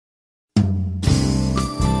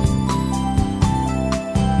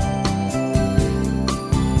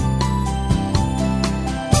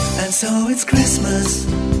So it's Christmas.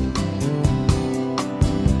 Hear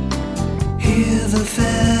the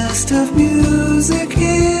festive music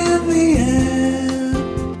in the air.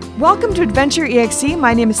 Welcome to Adventure EXE.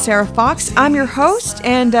 My name is Sarah Fox. I'm your host,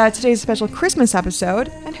 and today's a special Christmas episode.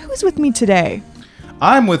 And who's with me today?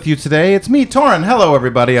 I'm with you today. It's me, Torin. Hello,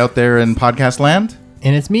 everybody out there in podcast land.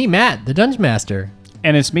 And it's me, Matt, the Dungeon Master.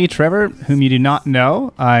 And it's me, Trevor, whom you do not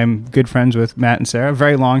know. I'm good friends with Matt and Sarah.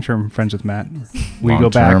 Very long-term friends with Matt. We go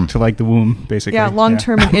back to like the womb, basically. Yeah,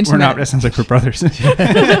 long-term and intimate. We're not. It sounds like we're brothers.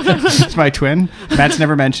 It's my twin. Matt's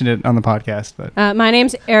never mentioned it on the podcast. But my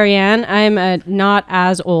name's Ariane. I'm a not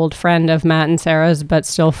as old friend of Matt and Sarah's, but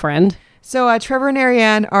still friend. So Trevor and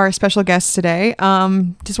Ariane are special guests today.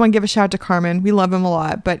 Just want to give a shout out to Carmen. We love him a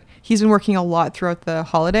lot, but he's been working a lot throughout the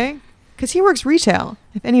holiday because he works retail.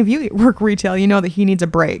 If any of you work retail, you know that he needs a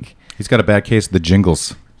break. He's got a bad case of the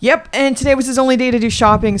jingles. Yep, and today was his only day to do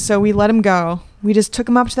shopping, so we let him go. We just took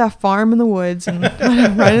him up to that farm in the woods and let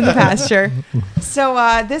him run in the pasture. So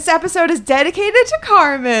this episode is dedicated to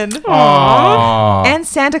Carmen. Aww. And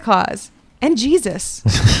Santa Claus. And Jesus.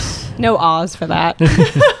 No awes for that.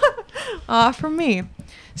 From me.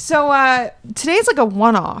 So today's like a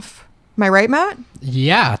one-off. Am I right, Matt?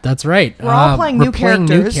 Yeah, that's right. We're all playing new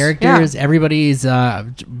characters. New characters. Yeah. Everybody's,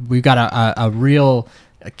 we've got a real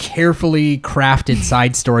carefully crafted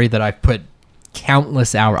side story that I've put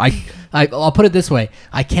countless hours. I'll put it this way.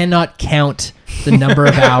 I cannot count the number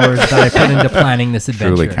of hours that I put into planning this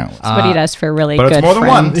adventure. Truly countless. That's what he does for really But good it's more than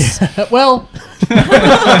friends. one. Well,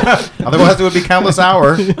 Otherwise, it would be countless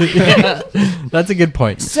hour. yeah, that's a good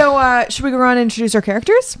point. So should we go around and introduce our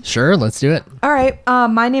characters? Sure, let's do it. All right.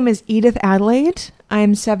 My name is Edith Adelaide.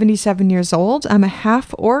 I'm 77 years old. I'm a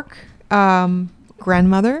half-orc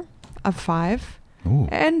grandmother of 5. Ooh.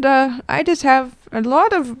 And I just have I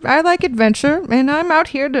like adventure, and I'm out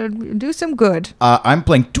here to do some good. I'm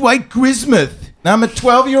playing Dwight Grismuth. I'm a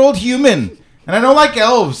 12-year-old human, and I don't like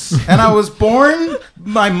elves. And I was born,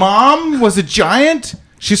 my mom was a giant.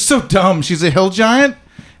 She's so dumb. She's a hill giant.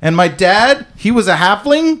 And my dad, he was a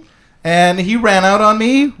halfling, and he ran out on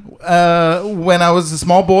me when I was a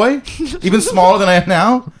small boy, even smaller than I am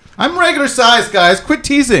now. I'm regular size, guys. Quit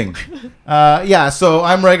teasing. So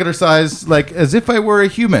I'm regular size, like as if I were a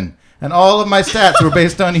human. And all of my stats were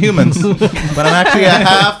based on humans. But I'm actually a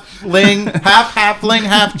half halfling,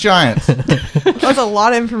 half giant. That's a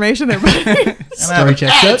lot of information there, buddy. And I have an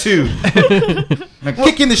attitude. I'm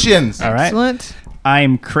kick in the shins. all right. Excellent.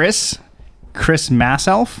 I'm Chris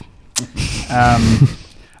Masself.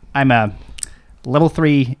 I'm a level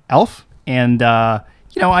 3 elf, and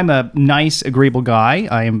I'm a nice, agreeable guy.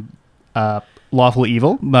 I am lawful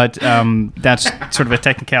evil, but that's sort of a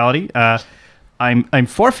technicality. I'm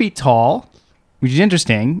 4 feet tall, which is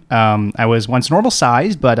interesting. I was once normal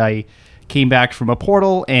sized, but I came back from a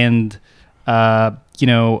portal, and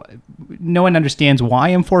no one understands why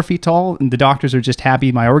I'm 4 feet tall, and the doctors are just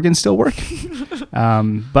happy my organs still work.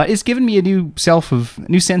 But it's given me a new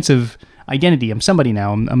sense of identity. I'm somebody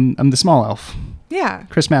now. I'm the small elf. Yeah.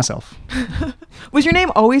 Chris Masself. Was your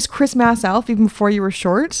name always Chris Masself even before you were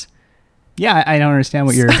short? Yeah, I don't understand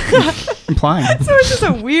what you're implying. So it's just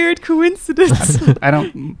a weird coincidence. I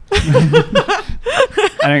don't know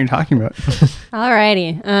what you're talking about.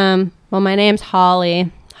 Alrighty. Well, my name's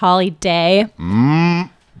Holly Day. I'm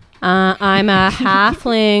a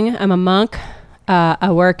halfling. I'm a monk.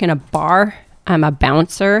 I work in a bar. I'm a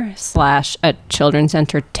bouncer / a children's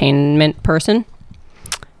entertainment person,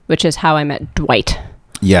 which is how I met Dwight.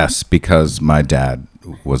 Yes, because my dad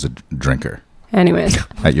was a drinker Anyways.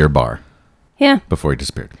 at your bar Yeah. before he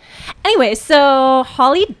disappeared. Anyway, so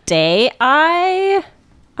Holly Day, I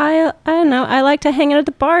don't know. I like to hang out at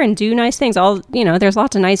the bar and do nice things. There's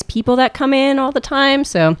lots of nice people that come in all the time.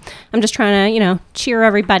 So I'm just trying to, cheer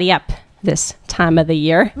everybody up this time of the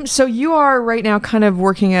year. So you are right now kind of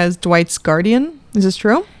working as Dwight's guardian. Is this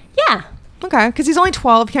true? Yeah. Okay, because he's only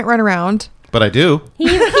 12, can't run around. But I do. He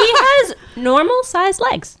has normal sized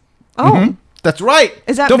legs. Oh, That's right.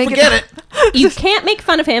 Is that Don't make forget it. You can't make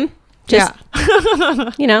fun of him. Just,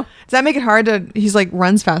 yeah. Does that make it hard to? He's like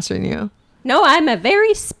runs faster than you. No, I'm a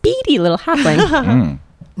very speedy little halfling.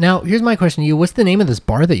 Now, here's my question to you. What's the name of this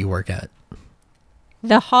bar that you work at?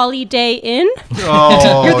 The Holiday Inn.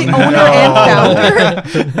 Oh, You're the owner and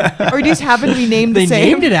founder, or you just happen to be named the They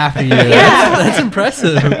same. named it after you. Yeah. That's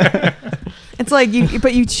impressive. It's like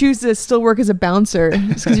but you choose to still work as a bouncer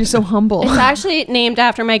just because you're so humble. It's actually named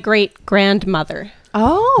after my great grandmother.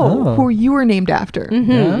 Oh, who you were named after.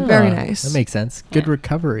 Yeah, Very nice. That makes sense. Good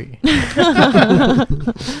recovery.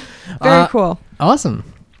 Very cool. Awesome.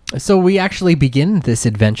 So we actually begin this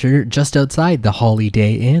adventure just outside the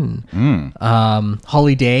Holiday Inn.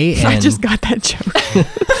 Holiday and I just got that joke.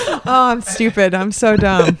 Oh, I'm stupid. I'm so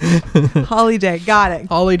dumb. Holiday. Got it.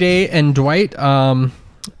 Holiday and Dwight,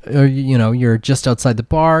 you're just outside the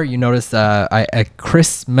bar. You notice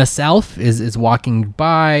Chris myself is walking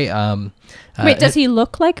by. Wait, does he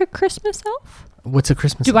look like a Christmas elf? What's a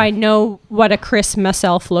Christmas Do elf? I know what a Christmas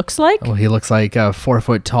elf looks like? Well, he looks like a 4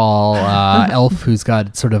 foot tall elf who's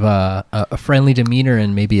got sort of a friendly demeanor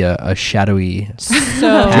and maybe a shadowy. So Do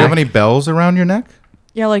you have any bells around your neck?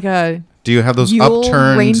 Yeah, like a. Do you have those Yule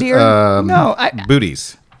upturned reindeer? No,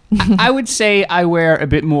 booties? I would say I wear a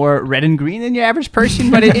bit more red and green than your average person,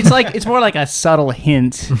 but it's more like a subtle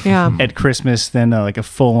hint Yeah. at Christmas than like a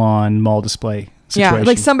full-on mall display situation. Yeah,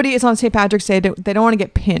 like somebody is on St. Patrick's Day. They don't want to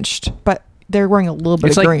get pinched, but they're wearing a little bit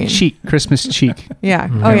It's of like green. cheek, Christmas cheek. Yeah.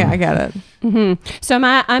 Oh yeah, I get it. So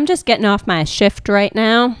I'm just getting off my shift right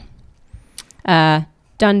now.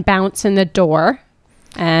 Done bouncing the door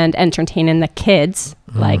and entertaining the kids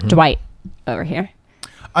like Dwight over here.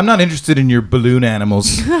 I'm not interested in your balloon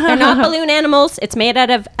animals. They're not balloon animals. It's made out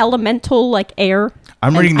of elemental like air. I'm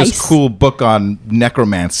and reading this ice. cool book on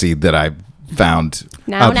necromancy that I found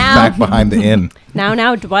Now. back behind the inn.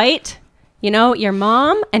 Now, Dwight, you know, your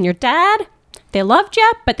mom and your dad, they loved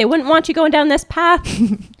you, but they wouldn't want you going down this path.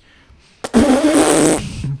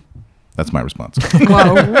 That's my response.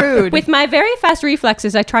 Whoa, rude. With my very fast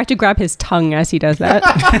reflexes, I try to grab his tongue as he does that.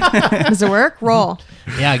 Does it work? Roll.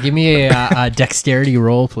 Yeah, give me a dexterity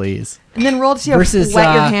roll, please. And then roll to see how wet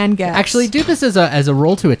your hand gets. Actually, do this as a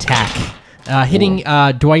roll to attack, hitting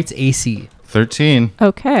Dwight's AC. 13.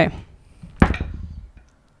 Okay.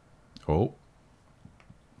 Oh.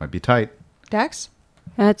 Might be tight. Dex?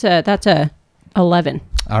 That's a 11.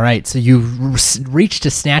 All right, so you reach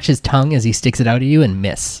to snatch his tongue as he sticks it out at you and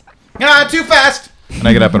miss. Ah, too fast! And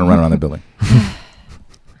I get up and run around the building.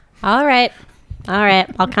 All right.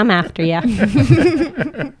 I'll come after you.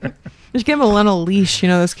 Just give him a little leash. You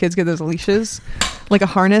know those kids get those leashes? Like a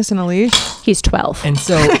harness and a leash? He's 12. And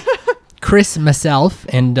so Chris, myself,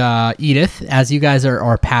 and Edith, as you guys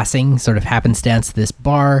are passing sort of happenstance this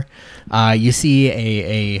bar, you see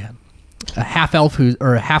a half-elf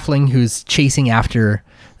or a halfling who's chasing after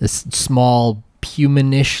this small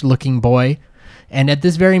humanish looking boy. And at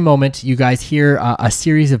this very moment, you guys hear a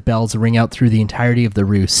series of bells ring out through the entirety of the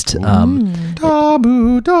roost.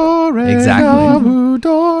 Tabu dore, Exactly. tabu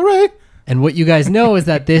dore. And what you guys know is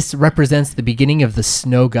that this represents the beginning of the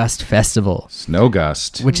Snowgust Festival, Snow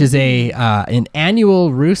gust. which is an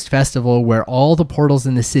annual roost festival where all the portals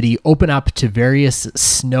in the city open up to various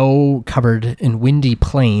snow-covered and windy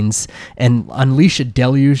plains and unleash a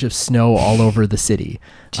deluge of snow all over the city.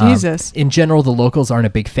 Jesus. In general, the locals aren't a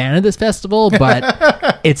big fan of this festival,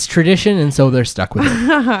 but it's tradition, and so they're stuck with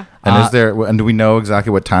it. And do we know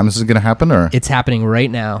exactly what time this is going to happen? Or It's happening right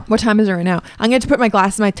now. What time is it right now? I'm going to put my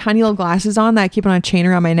tiny little glasses on that I keep on a chain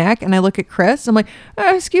around my neck, and I look at Chris. I'm like,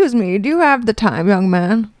 excuse me, do you have the time, young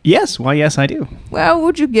man? Yes, why, yes, I do. Well,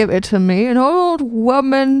 would you give it to me? An old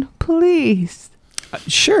woman, please.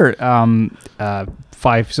 Sure.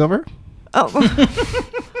 5 silver.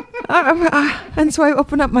 Oh. And so I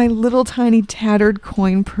open up my little tiny tattered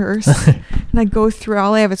coin purse and I go through.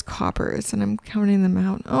 All I have is coppers and I'm counting them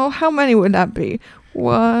out. Oh, how many would that be?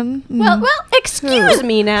 1. Well, excuse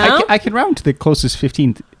me now. I can round to the closest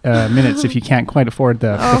 15 minutes if you can't quite afford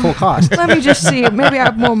the full cost. Let me just see. Maybe I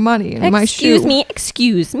have more money in my shoe.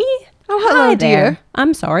 Excuse me. Oh, hello, Hi dear. there.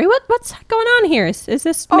 I'm sorry. What's going on here? Is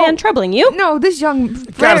this man troubling you? No, this young.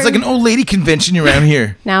 God, it's like an old lady convention around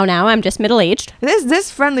here. Now, I'm just middle-aged.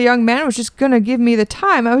 This friendly young man was just gonna give me the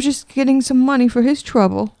time. I was just getting some money for his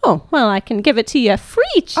trouble. Oh, well, I can give it to you free.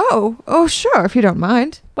 Oh, sure, if you don't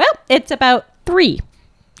mind. Well, it's about 3.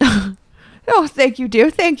 Oh, thank you, dear.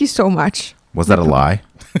 Thank you so much. Was that a lie?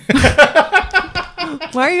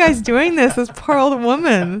 Why are you guys doing this? This poor old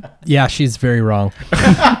woman. Yeah, she's very wrong.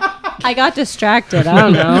 I got distracted. I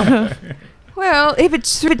don't know. Well, if it's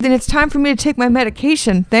sweet, then it's time for me to take my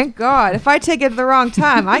medication. Thank God. If I take it at the wrong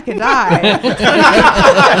time, I could die.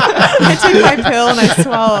 I take my pill and I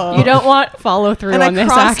swallow. You don't want follow-through and on I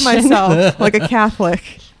this cross action. myself like a Catholic.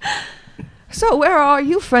 So where are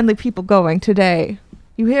you friendly people going today?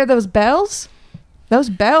 You hear those bells? Those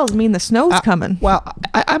bells mean the snow's coming. Well,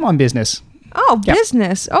 I'm on business. Oh, Yep.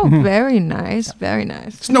 business. Oh, very nice. Very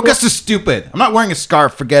nice. Snow gust is stupid. I'm not wearing a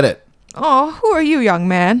scarf. Forget it. Oh, who are you, young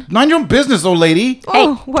man? Mind your own business, old lady. Hey,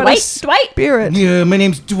 Oh, what a Dwight. spirit. Yeah, my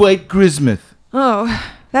name's Dwight Grismith.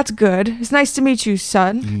 Oh, that's good. It's nice to meet you,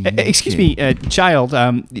 son. Excuse me, child.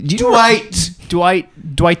 Do you Dwight. Dwight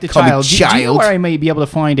the Call me child. Do you know child. where I may be able to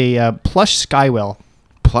find a plush Skywell?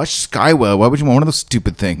 plush sky whale. Why would you want one of those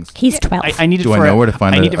stupid things? He's 12. I need it Do I for know where to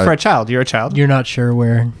find I need a- it for a child. You're a child. You're not sure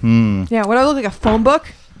where. Yeah, what do I look like, a phone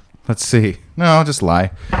book? Let's see. No, I'll just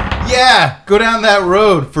lie. Yeah, go down that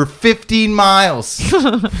road for 15 miles.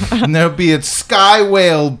 And there'll be a sky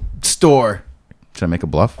whale store. Should I make a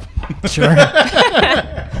bluff? Sure.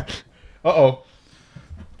 Uh-oh.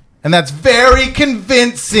 And that's very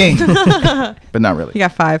convincing. But not really. You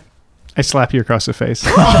got 5. I slap you across the face.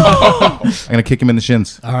 I'm going to kick him in the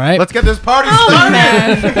shins. All right. Let's get this party started.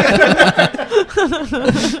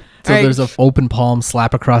 So Alright. there's an open palm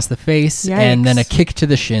slap across the face and then a Yikes. kick to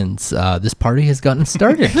the shins. This party has gotten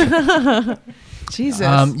started. Jesus.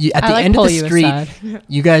 At I the like end of pull the you street, aside.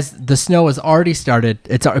 you guys, the snow has already started.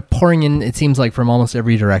 It's pouring in, it seems like, from almost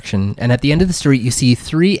every direction. And at the end of the street, you see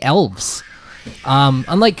 3 elves.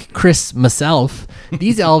 Unlike Chris myself,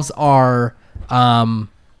 these elves are,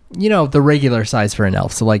 the regular size for an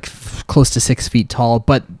elf. So like close to 6 feet tall.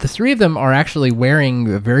 But the 3 of them are actually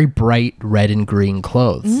wearing very bright red and green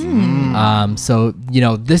clothes. So,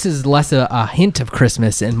 this is less a hint of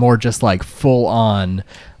Christmas and more just like full on,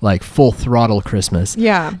 like full throttle Christmas.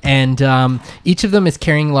 Yeah. And each of them is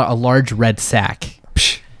carrying a large red sack.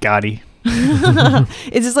 Psh, Gotti.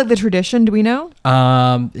 Is this like the tradition? Do we know?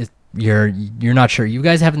 You're not sure. You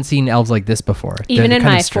guys haven't seen elves like this before. Even They're in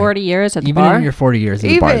kinda my strange. 40 years at the Even bar. in your 40 years at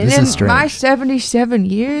the bar, Even this in is strange. my 77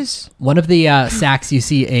 years. One of the sacks, you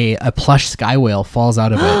see a plush sky whale falls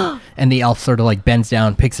out of it, and the elf sort of like bends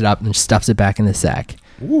down, picks it up, and stuffs it back in the sack.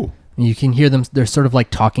 Ooh. And you can hear them; they're sort of like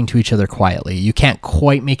talking to each other quietly. You can't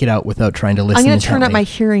quite make it out without trying to listen. I'm going to turn up my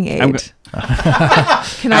intently. hearing aid. I'm go-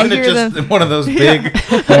 Can I hear just them? one of those big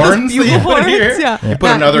horns that you put Horns, here? yeah. You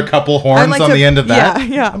put another couple horns like on to- the end of that?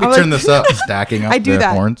 yeah. Let me I'm turn like- this up, stacking up I do the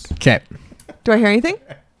that. horns. Okay, Do I hear anything?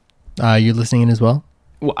 you listening in as well?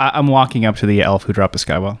 Well, I'm walking up to the elf who dropped the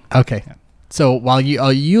sky whale. Okay. So while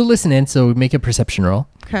you listen in, so make a perception roll,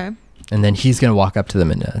 Okay. and then he's gonna walk up to them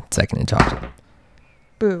in a second and talk to them.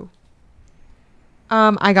 Boo.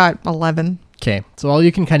 I got 11. Okay, so all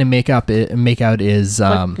you can kind of make out is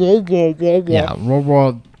roll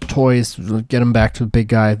toys, get them back to the big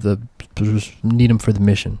guy. Need him for the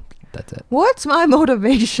mission. That's it. What's my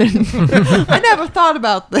motivation? I never thought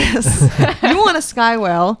about this. You want a sky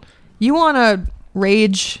whale. You want to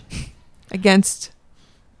rage against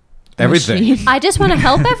the Everything. machine. I just want to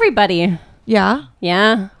help everybody. Yeah.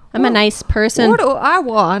 Yeah. I'm a nice person. What do I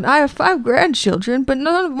want? I have 5 grandchildren, but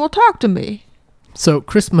none of them will talk to me. So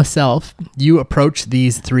Chris myself, you approach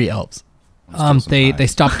these 3 elves. They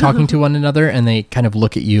stop talking to one another and they kind of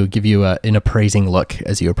look at you, give you an appraising look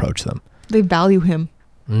as you approach them, They value him.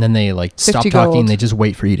 and then they like stop 50 talking. gold. And they just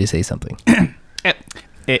wait for you to say something.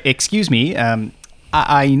 Excuse me.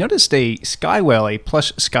 I noticed a sky whale, a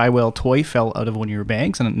plush sky whale toy fell out of one of your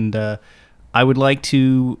bags, and I would like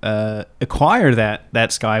to acquire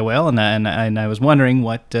that sky whale, and I was wondering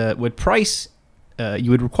what price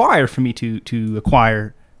you would require for me to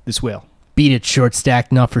acquire this whale. Beat it, short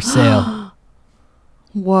stack, not for sale.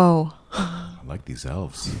 Whoa. I like these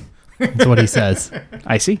elves. That's what he says.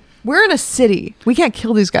 I see. We're in a city. We can't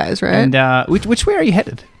kill these guys, right? And which way are you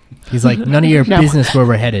headed? He's like, none of your No. business where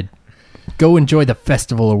we're headed. Go enjoy the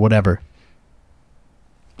festival or whatever.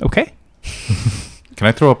 Okay. Can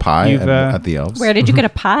I throw a pie You've, at the elves? Where did you get a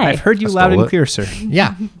pie? I've heard you I loud stole and it. clear, sir.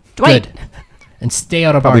 Yeah, Dwight. good. And stay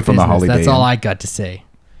out of Probably our from the business. Holiday That's all Inn. I got to say.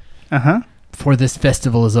 Uh-huh. Before this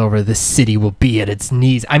festival is over, this city will be at its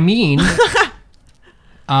knees. I mean,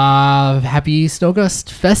 happy Snowgust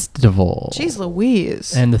Festival. Jeez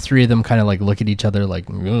Louise. And the 3 of them kind of like look at each other, like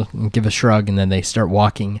 "Ugh," and give a shrug, and then they start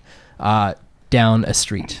walking down a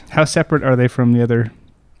street. How separate are they from the other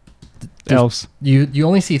elves? You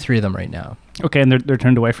only see 3 of them right now. Okay, and they're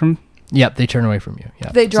turned away from. Yep, they turn away from you.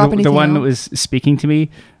 Yeah. they drop So anything the one out? that was speaking to me,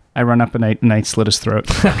 I run up and I slit his throat.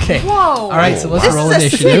 Okay. Whoa. All right, so let's This roll is a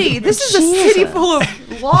initiative. city. This is a city full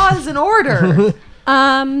of laws and order.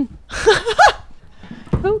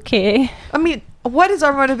 Okay. I mean, what is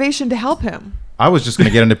our motivation to help him? I was just going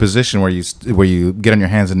to get in a position where you get on your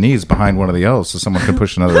hands and knees behind one of the elves so someone can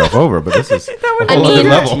push another elf over. But this is a would whole be other great.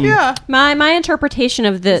 level. Yeah. My interpretation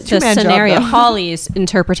of the two-man job, scenario, though. Holly's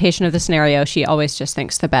interpretation of the scenario, she always just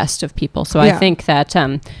thinks the best of people. So Yeah. I think that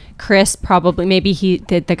Chris probably, maybe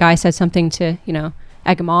the guy said something to,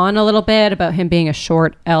 egg him on a little bit about him being a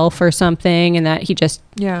short elf or something, and that he just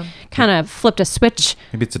Yeah. kind of flipped a switch.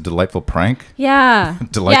 Maybe it's a delightful prank. Yeah.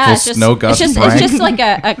 Delightful it's just, snow gust it's prank. just like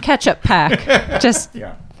a ketchup pack. Just,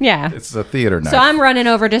 yeah. It's a theater night. So I'm running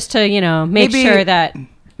over just to, make Maybe- sure that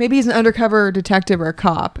Maybe he's an undercover detective or a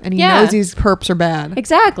cop, and he Yeah. knows these perps are bad.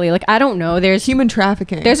 Exactly. Like, I don't know. There's Human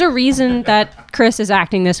trafficking. a reason that Chris is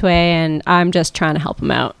acting this way, and I'm just trying to help him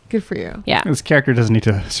out. Good for you. Yeah. This character doesn't need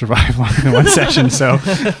to survive longer than one session, so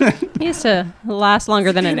He has to last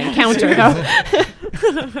longer than an encounter, though.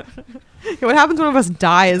 Yeah, what happens when one of us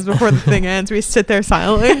dies before the thing ends? We sit there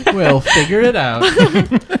silently. We'll figure it out.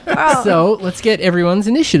 So let's get everyone's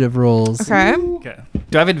initiative rolls. Okay. okay.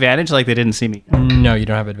 Do I have advantage? Like they didn't see me. No, you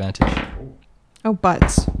don't have advantage. Oh,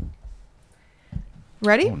 butts.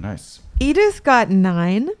 Ready? Oh, nice. Edith got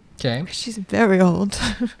 9. Okay. She's very old.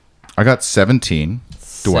 I got 17.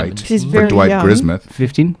 Dwight. She's For very Dwight young. Grismith.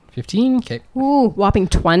 15. 15. Okay. Ooh, whopping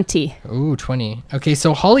 20. Ooh, 20. Okay,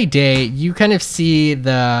 so Holly Day, you kind of see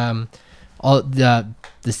this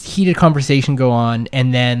heated conversation go on,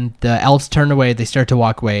 and then the elves turn away. They start to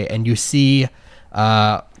walk away, and you see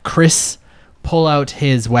Chris pull out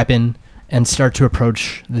his weapon and start to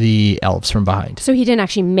approach the elves from behind. So he didn't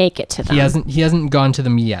actually make it to them. He hasn't gone to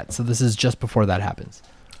them yet, so this is just before that happens.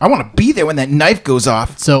 I want to be there when that knife goes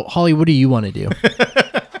off. So Holly, what do you want to do?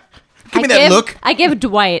 Give me that look. I give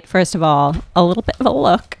Dwight, first of all, a little bit of a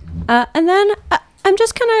look. And then I'm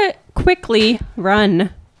just going to quickly run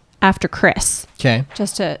after Chris Okay.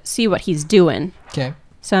 just to see what he's doing. Okay.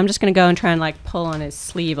 So I'm just going to go and try and like pull on his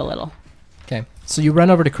sleeve a little. Okay. So you run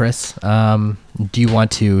over to Chris. Do you want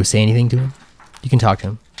to say anything to him? You can talk to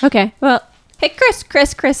him. Okay. Well, hey, Chris.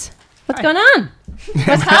 What's going on?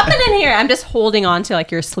 What's happening here? I'm just holding on to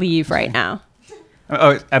like your sleeve right now.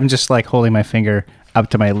 Oh, I'm just like holding my finger up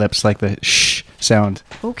to my lips, like the shh sound.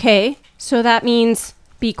 Okay. So that means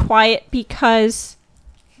be quiet because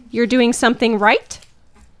you're doing something right?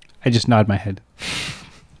 I just nod my head.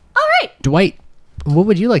 All right. Dwight, what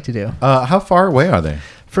would you like to do? How far away are they?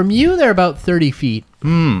 From you, they're about 30 feet.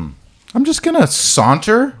 I'm just gonna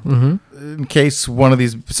saunter in case one of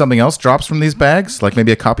these something else drops from these bags, like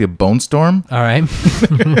maybe a copy of Bone Storm. All right.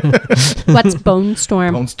 What's Bone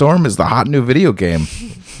Storm? Bone Storm is the hot new video game,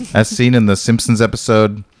 as seen in the Simpsons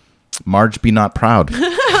episode "Marge Be Not Proud."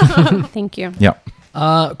 Thank you. Yeah.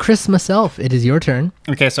 Chris, myself, it is your turn.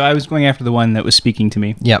 Okay, so I was going after the one that was speaking to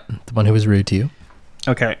me. Yep, the one who was rude to you.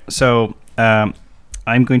 Okay, so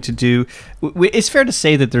I'm going to do. It's fair to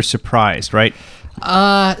say that they're surprised, right?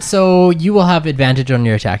 So you will have advantage on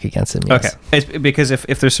your attack against him. Yes. Okay, it's because if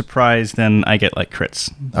they're surprised, then I get like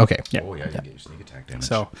crits. Okay. Yeah. Oh yeah, you get your sneak attack damage.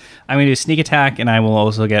 So I'm going to do sneak attack, and I will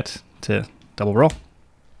also get to double roll.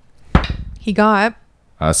 He got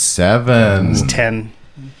a 7. It's 10.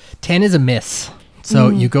 10 is a miss. So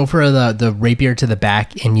you go for the rapier to the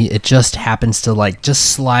back, and it just happens to like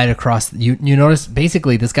just slide across. You notice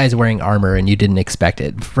basically this guy's wearing armor, and you didn't expect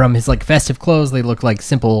it. From his like festive clothes, they look like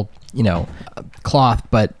simple, cloth.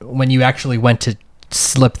 But when you actually went to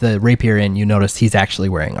slip the rapier in, you noticed he's actually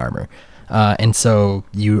wearing armor, and so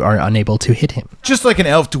you are unable to hit him. Just like an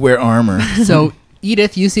elf to wear armor. So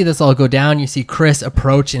Edith, you see this all go down. You see Chris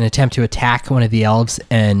approach and attempt to attack one of the elves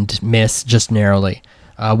and miss just narrowly.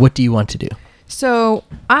 What do you want to do? So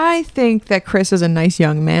I think that Chris is a nice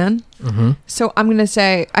young man. Mm-hmm. So I'm going to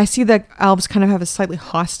say I see that elves kind of have a slightly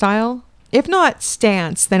hostile, if not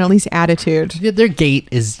stance, then at least attitude. Their gait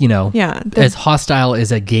is, Yeah. as hostile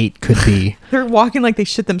as a gait could be. They're walking like they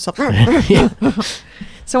shit themselves.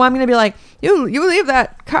 So I'm going to be like, you leave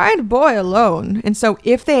that kind boy alone. And so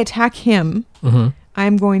if they attack him, Mm-hmm.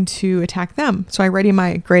 I'm going to attack them. So I ready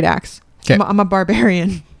my great axe. 'Kay. I'm a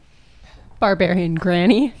barbarian. Barbarian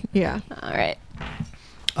Granny. Yeah. All right.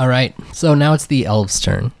 All right. So now it's the elves'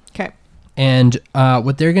 turn. Okay. And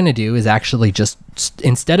what they're going to do is actually just,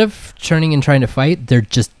 instead of turning and trying to fight, they're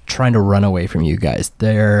just trying to run away from you guys.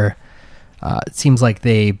 It seems like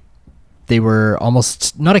they were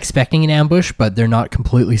almost not expecting an ambush, but they're not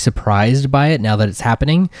completely surprised by it now that it's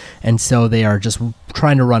happening. And so they are just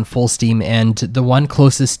trying to run full steam. And the one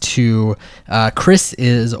closest to Chris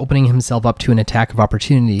is opening himself up to an attack of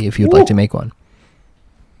opportunity if you'd like to make one.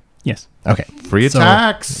 Yes. Okay. Free So,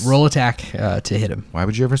 attacks. roll attack to hit him. Why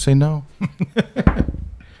would you ever say no?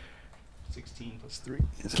 16 plus 3.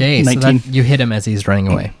 Okay, so 19. that you hit him as he's running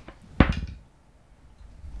away.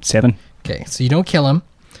 7. Okay, so you don't kill him,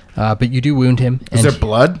 but you do wound him. Is there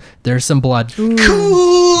blood? There's some blood. Cool.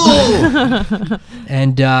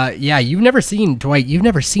 And yeah, you've never seen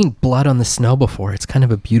blood on the snow before. It's kind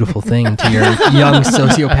of a beautiful thing to your young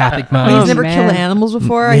sociopathic He's mind. never man. killed animals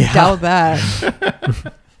before. I Yeah. doubt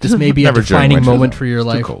that. This may be a Never during defining winter, moment though. for your It's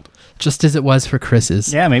too life, cold. just as it was for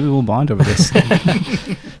Chris's. Yeah, maybe we'll bond over this.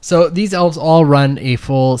 So these elves all run a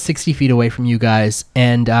full 60 feet away from you guys,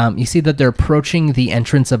 and you see that they're approaching the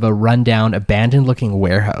entrance of a rundown, abandoned-looking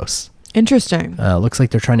warehouse. Interesting. Looks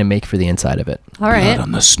like they're trying to make for the inside of it. All right. Blood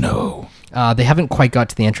on the snow. They haven't quite got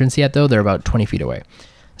to the entrance yet, though. They're about 20 feet away.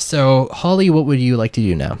 So, Holly, what would you like to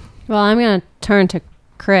do now? Well, I'm going to turn to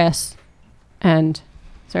Chris and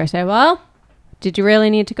sort of say, well, did you really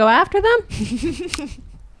need to go after them?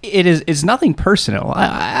 It's nothing personal.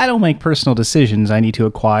 I don't make personal decisions. I need to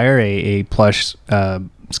acquire a plush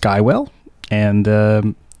Skywell, and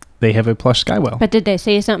they have a plush Skywell. But did they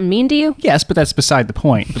say something mean to you? Yes, but that's beside the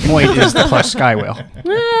point. The point is the plush Skywell.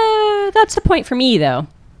 That's the point for me, though.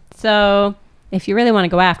 So if you really want to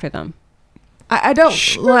go after them. I don't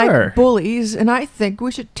Sure. like bullies, and I think we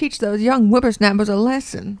should teach those young whippersnappers a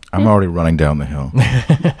lesson. I'm already running down the hill.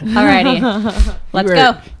 Alrighty. Let's You go.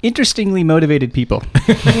 are interestingly motivated people.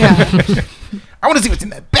 Yeah. I want to see what's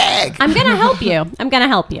in that bag. I'm going to help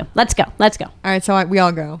you. Let's go. All right, so we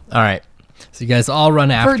all go. All right. So, you guys all run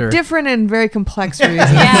after. For different and very complex reasons.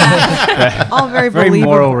 Yeah. All very Very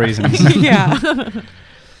believable. moral reasons. Yeah.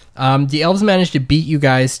 The elves manage to beat you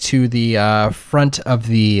guys to the front of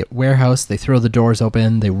the warehouse. They throw the doors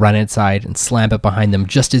open. They run inside and slam it behind them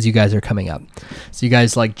just as you guys are coming up. So you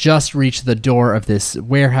guys just reach the door of this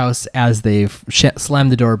warehouse as they've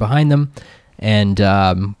slammed the door behind them. And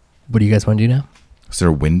what do you guys want to do now? Is there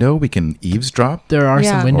a window we can eavesdrop There are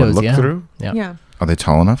Yeah. some Or windows. look yeah. through? Yeah. Yeah. Are they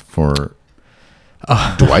tall enough for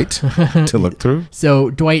Dwight to look through? So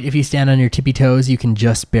Dwight, if you stand on your tippy toes, you can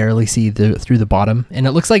just barely see through the bottom, and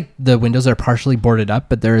it looks like the windows are partially boarded up,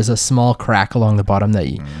 but there is a small crack along the bottom that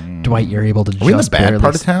Dwight, you're able to Are we in the just bad barely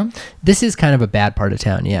part of see. town? This is kind of a bad part of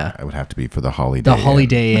town, yeah. I would have to be for the Holiday. The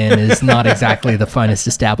Holiday Inn is not exactly the finest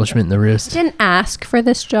establishment in the Roost. Didn't ask for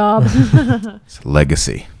this job. It's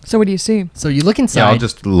legacy. So what do you see? So you look Yeah, inside. I'll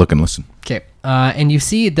just look and listen. Okay. And you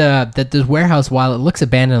see that the warehouse, while it looks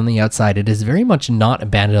abandoned on the outside, it is very much not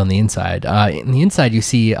abandoned on the inside. In the inside, you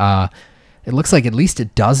see it looks like at least a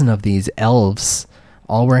dozen of these elves,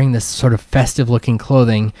 all wearing this sort of festive-looking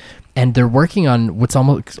clothing, and they're working on what's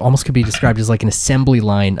almost could be described as like an assembly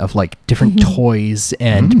line of like different toys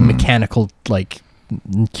and mechanical like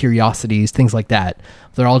curiosities, things like that.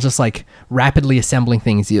 They're all just like rapidly assembling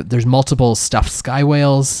things. There's multiple stuffed sky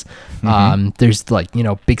whales. There's like,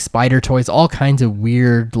 big spider toys, all kinds of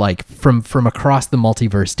weird, like from across the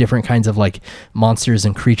multiverse, different kinds of like monsters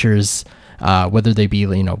and creatures, whether they be,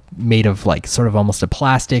 made of like sort of almost a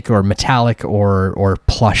plastic or metallic or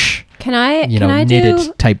plush, Can I knitted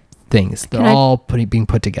do type things. They're Can I- all being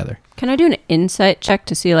put together. Can I do an insight check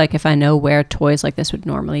to see like if I know where toys like this would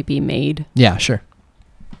normally be made? Yeah, sure.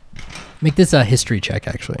 Make this a history check,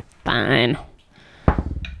 actually. Fine.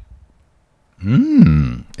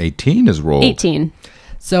 18 is rolled. 18.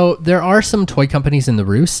 So there are some toy companies in the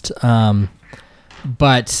Roost,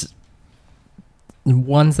 but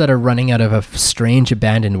ones that are running out of strange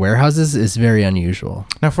abandoned warehouses is very unusual.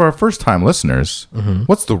 Now, for our first-time listeners,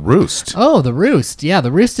 what's the Roost? Oh, the Roost. Yeah,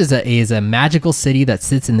 the Roost is a magical city that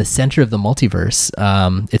sits in the center of the multiverse.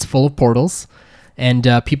 It's full of portals, and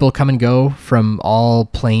people come and go from all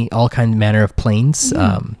manner of planes.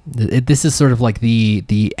 This is sort of like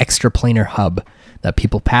the extraplanar hub that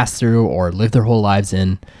people pass through or live their whole lives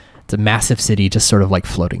in. It's a massive city just sort of like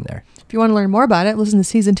floating there. If you want to learn more about it, listen to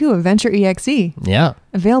season 2 of Venture EXE, Yeah.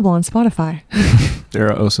 available on Spotify. There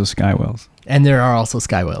are also Skywells. And there are also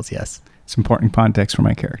sky whales, yes. It's important context for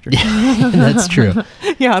my character. That's true.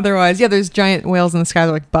 Yeah, otherwise, there's giant whales in the sky.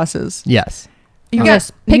 They're like buses. Yes. You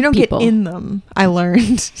Yes, pick don't people. get in them. I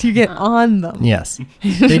learned. You get on them. Yes.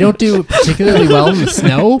 They don't do particularly well in the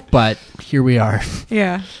snow, but here we are.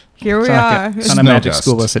 Yeah. Here we It's are. like it's on a Snow magic dust.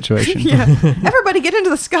 school bus situation. Yeah. Everybody get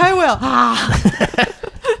into the sky whale. Ah.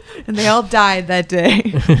 And they all died that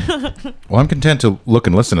day. Well, I'm content to look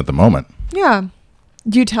and listen at the moment. Yeah.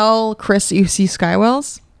 Do you tell Chris that you see sky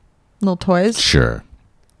whales? Little toys? Sure.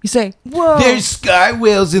 You say, whoa. There's sky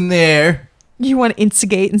whales in there. You want to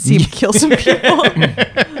instigate and see if you kill some people.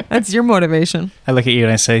 That's your motivation. I look at you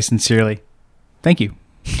and I say sincerely, thank you.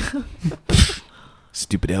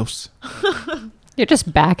 Stupid elves. You're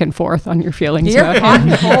just back and forth on your feelings. You're about hot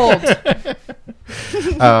him. and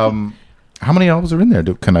cold. How many elves are in there?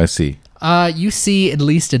 Can I see? You see at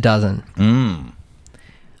least a dozen.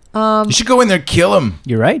 You should go in there and kill them.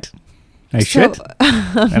 You're right. I should.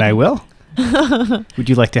 And I will. Would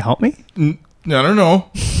you like to help me? I don't know.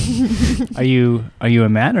 Are you a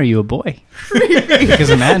man or are you a boy? Because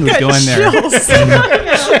a man would go in there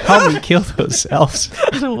and help me kill those elves.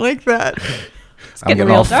 I don't like that. I'm getting getting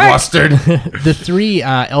real all dark. flustered. The three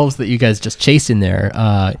elves that you guys just chased in there,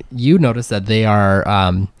 you notice that they are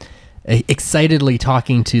excitedly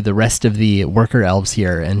talking to the rest of the worker elves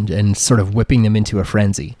here and sort of whipping them into a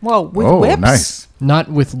frenzy. Whoa, with Oh, whips? nice. Not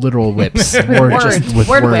with literal whips, or just with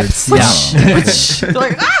Word words. whips. Yeah. They're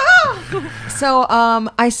like, ah! So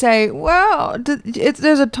I say, well,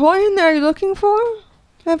 there's a toy in there you're looking for?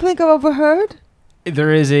 I think I've overheard.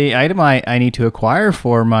 There is a item I need to acquire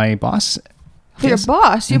for my boss. For your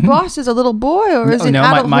boss? Your boss is a little boy, or is it an No,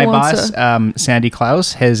 adult my who wants boss, Sandy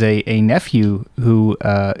Klaus, has a nephew who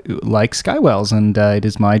likes Skywells, and it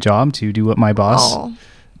is my job to do what my boss Oh,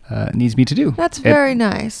 needs me to do. that's very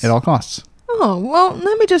nice. At all costs. Oh, well,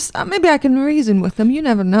 let me just, maybe I can reason with them. You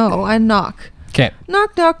never know. I knock. Okay.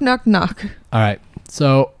 Knock, knock, knock, knock. All right.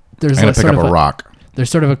 So there's I'm going to pick sort up of a rock. There's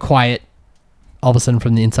sort of a quiet, all of a sudden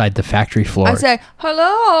from the inside the factory floor. I say,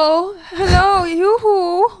 hello, hello,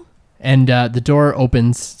 yoo-hoo. And the door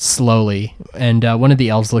opens slowly, and one of the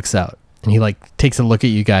elves looks out, and he like takes a look at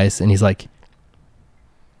you guys, and he's like,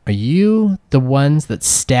 "Are you the ones that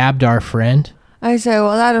stabbed our friend?" I say, well,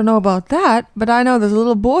 I don't know about that, but I know there's a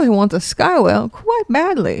little boy who wants a Skywell quite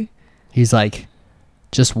badly. He's like,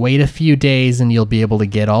 "Just wait a few days, and you'll be able to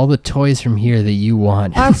get all the toys from here that you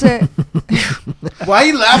want." I say, Why are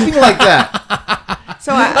you laughing like that?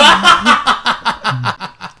 so I,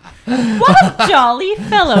 What a jolly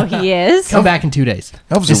fellow he is. Come back in 2 days.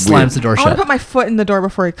 Elves Just are slams weird. the door I want to shut. put my foot in the door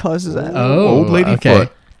before he closes it. Oh, Old lady okay.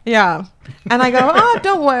 foot. Yeah. And I go, oh,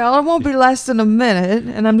 don't worry, it won't be less than a minute.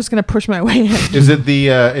 And I'm just going to push my way in. Is it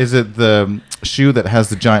the shoe that has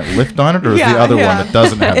the giant lift on it, or is Yeah, the other yeah. one that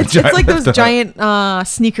doesn't have It's the giant like lift those on it? giant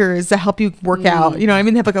sneakers that help you work out. You know what I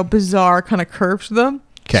mean? They have like a bizarre kind of curve to them.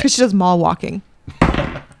 'Kay. Because she does mall walking.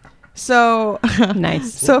 So,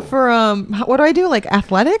 Nice. so for, what do I do? Like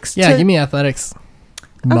athletics? Yeah, To- give me athletics.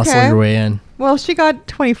 Muscle Okay. your way in. Well, she got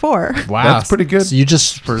 24. Wow, That's pretty good. So you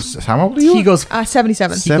just For how old are you? he goes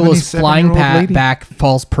 77. he goes 77-year-old flying lady? back,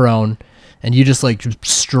 falls prone, and you just like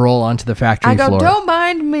stroll onto the factory I go, floor. don't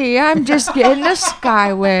mind me. I'm just getting a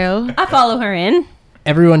Skywell. I follow her in.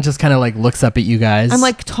 Everyone just kind of like looks up at you guys. I'm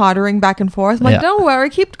like tottering back and forth. I'm like, Yeah. don't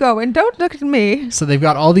worry, keep going. Don't look at me. So they've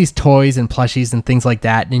got all these toys and plushies and things like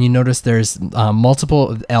that, and you notice there's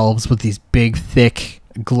multiple elves with these big, thick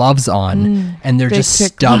gloves on, and they're big, just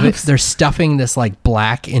thick gloves. they're stuffing this like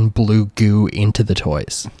black and blue goo into the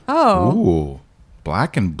toys. Oh. Ooh,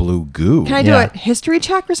 black and blue goo. Can I do Yeah. a history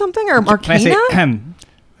check or something? Or Can I Arcana? say?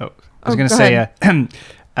 I was Oh, going to go say ahead.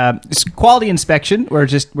 it's quality inspection.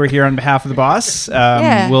 We're here on behalf of the boss.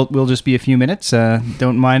 Yeah. We'll just be a few minutes.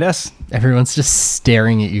 Don't mind us. Everyone's just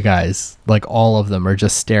staring at you guys. Like all of them are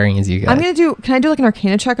just staring at you guys. Can I do like an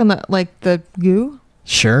Arcana check on the goo?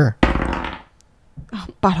 Sure.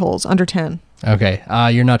 Buttholes under 10. Okay.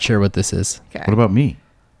 You're not sure what this is. Okay. What about me?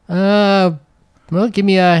 Well, give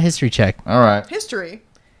me a history check. All right. History.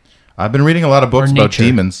 I've been reading a lot of books Or about nature.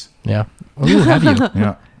 demons. Yeah. Oh, have you?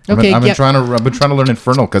 Yeah. Okay, I've been yeah. trying to learn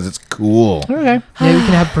Infernal because it's cool. Okay. Yeah, we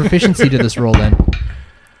can have proficiency to this roll then.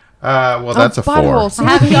 Well, that's a 4. buttholes. I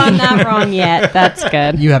haven't gotten that wrong yet. That's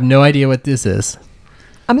good. You have no idea what this is.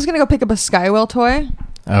 I'm just going to go pick up a Skywell toy.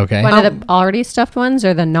 Okay. One of the already stuffed ones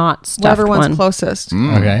or the not stuffed Whatever one's one? closest.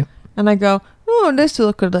 Mm. Okay. And I go, oh, this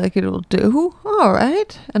looks like it'll do. All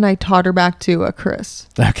right. And I totter back to Chris.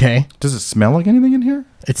 Okay. Does it smell like anything in here?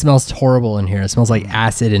 It smells horrible in here. It smells like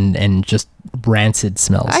acid and just rancid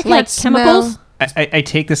smells. I can't Like smell- chemicals? I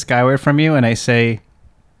take the Skyware from you and I say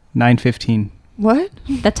 9:15. What?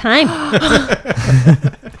 The time.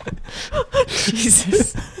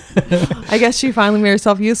 Jesus. I guess she finally made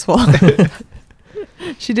herself useful.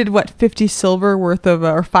 She did what, 50 silver worth of,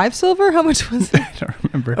 or 5 silver? How much was it? I don't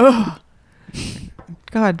remember.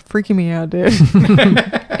 God, freaking me out, dude.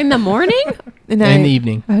 In the morning? And in the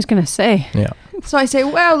evening. I was going to say. Yeah. so I say,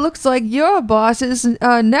 well, looks like your boss's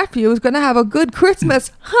nephew is going to have a good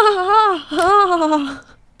Christmas. Ha ha ha.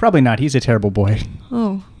 Probably not. He's a terrible boy.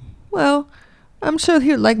 Oh, well, I'm sure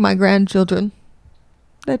he'll like my grandchildren.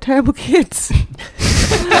 They're terrible kids.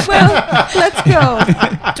 Well, let's go.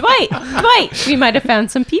 Dwight, we might have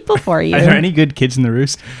found some people for you. Are there any good kids in the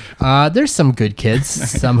roost? There's some good kids.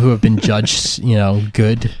 Some who have been judged,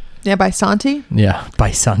 good. Yeah, by Santi. Yeah.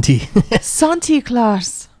 By Santi. Santi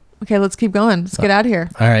Claus. Okay, let's keep going. Let's get out of here.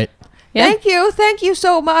 All right. Yeah. Thank you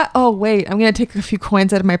so much. Oh, wait, I'm going to take a few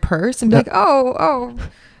coins out of my purse and be like, oh.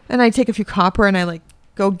 And I take a few copper and I like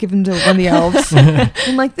go give them to one of the elves.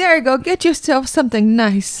 I'm like, there you go. Get yourself something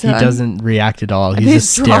nice, He son. doesn't react at all. And He's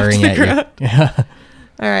just he dropped staring the at you. ground. Yeah.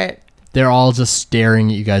 All right. They're all just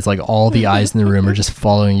staring at you guys. Like all the eyes in the room are just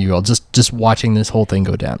following you all, just watching this whole thing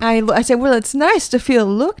go down. I say, well, it's nice to feel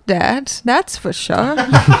looked at. That's for sure.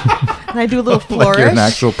 And I do a little flourish. Like you're an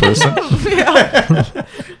actual person.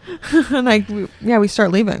 and we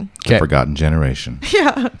start leaving. The forgotten generation.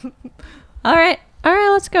 Yeah. All right,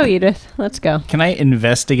 let's go, Edith. Let's go. Can I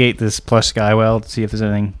investigate this plush skywell to see if there's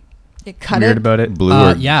anything You cut weird it. about it? Blue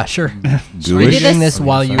or Yeah, sure. gooish? do We're this doing this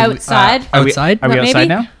while you outside? outside. Are we outside Maybe?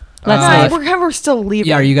 now? Let's No, leave. we're still leaving.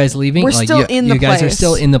 Yeah, are you guys leaving? We're still in the You guys are place.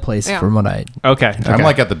 still in the place Yeah. from what I. Okay. I'm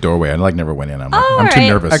like at the doorway. I like never went in. I'm Oh, too alright.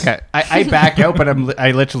 nervous. Okay, I back out, but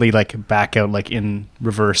I literally like back out like in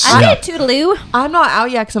reverse. Hi, Toodaloo. I'm not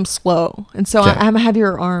out yet because I'm slow, and so Okay. I have a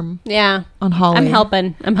heavier arm Yeah, on Holly. I'm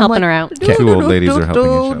helping. I'm helping her out. Okay. Two old ladies are helping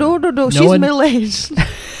each other. She's one- middle aged.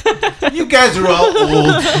 You guys are all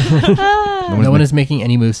old. No one is making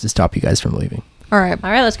any moves to stop you guys from leaving. All right,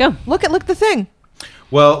 All right, let's go. look at the thing.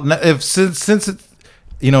 Well, if since it's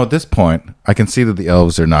at this point, I can see that the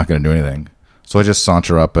elves are not going to do anything. So I just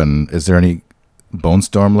saunter up, and is there any bone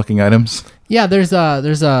storm looking items? Yeah, there's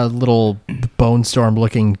a little bone storm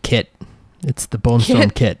looking kit. It's the bone storm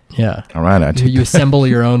kit. Yeah. All right, You assemble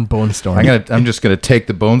your own bone storm. I'm just gonna take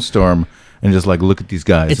the bone storm and just like look at these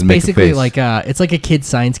guys. It's and make a basically face. like it's like a kid's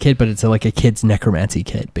science kit, but it's like a kid's necromancy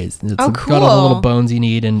kit. Basically, it's Oh, got all the cool. little bones you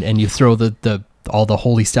need, and you throw the all the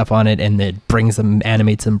holy stuff on it, and it brings them,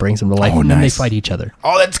 animates them, brings them to life, Oh, and then they nice. fight each other.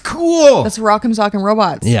 Oh, that's cool. That's Rock'em Sock'em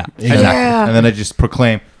Robots. Yeah, And, exactly. Yeah. and then I just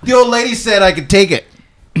proclaim, the old lady said I could take it.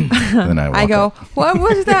 And then I walk I go, up. what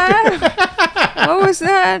was that? What was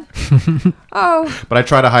that? Oh, But I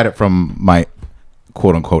try to hide it from my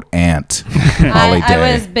quote unquote aunt, Holly I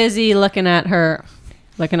Day. was busy looking at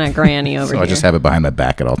Granny over So here. I just have it behind my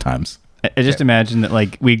back at all times. I just imagine that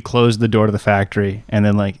like we close the door to the factory, and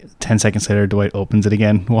then like 10 seconds later, Dwight opens it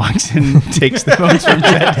again, walks in, takes the bones from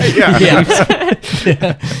Jet.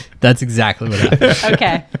 Yeah. That's exactly what happened.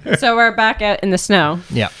 Okay, so we're back out in the snow,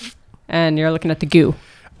 Yeah. and you're looking at the goo.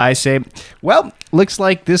 I say, well, looks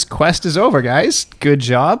like this quest is over, guys. Good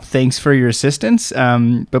job. Thanks for your assistance.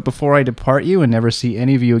 But before I depart you and never see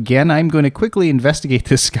any of you again, I'm going to quickly investigate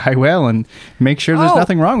this skywell and make sure there's Oh,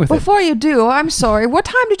 nothing wrong with it. before you do, I'm sorry. What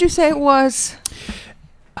time did you say it was?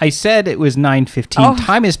 I said it was 9:15. Oh.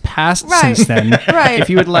 Time has passed Right. since then. Right. If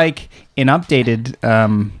you would like an updated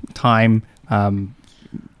time,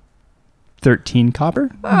 13 copper.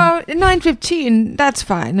 9:15. That's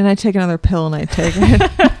fine. And I take another pill and I take it.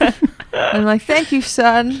 And I'm like, thank you,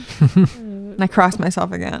 son. And I cross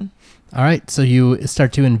myself again. All right. So you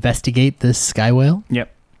start to investigate this sky whale.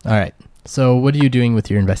 Yep. All right. So what are you doing with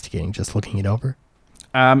your investigating? Just looking it over?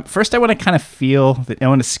 First, I want to kind of feel that I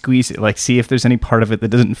want to squeeze it, like see if there's any part of it that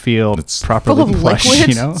doesn't feel It's properly full of plush. liquid?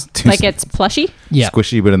 You know, Too Like it's plushy. Yeah.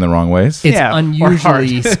 squishy, but in the wrong ways. It's Yeah, or unusually hard.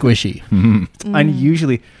 squishy.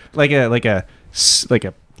 unusually like a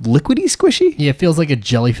liquidy squishy. Yeah, it feels like a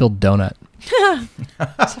jelly-filled donut.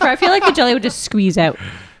 So I feel like the jelly would just squeeze out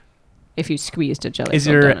if you squeezed a jelly. Is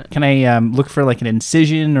there? Can I look for like an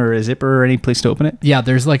incision or a zipper or any place to open it? Yeah,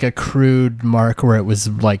 there's like a crude mark where it was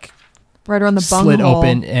like Right around the bung slit hole.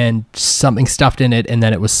 open and something stuffed in it, and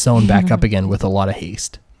then it was sewn back up again with a lot of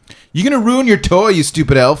haste. You gonna ruin your toy, you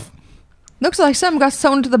stupid elf? Looks like something got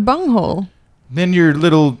sewn to the bunghole. Then your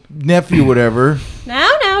little nephew, whatever.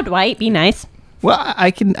 Now, Dwight, be nice. Well, I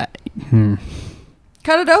can.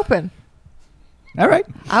 Cut it open. All right.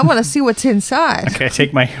 I want to see what's inside. Okay, I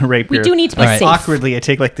take my rapier. We do need to be All right. safe. Awkwardly, I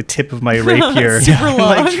take like the tip of my rapier, Super long.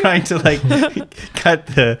 like trying to like cut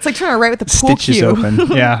the It's like trying to write with the pool stitches cue. open.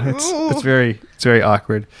 Yeah, it's very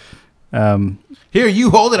awkward. Here, you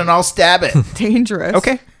hold it and I'll stab it. Dangerous.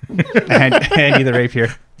 Okay. hand you the rapier.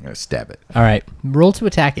 I'm gonna stab it. All right, roll to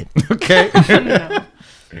attack it. Okay.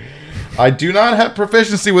 I do not have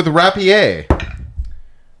proficiency with rapier.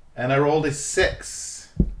 And I rolled a 6.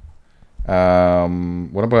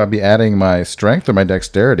 What about I be adding my strength or my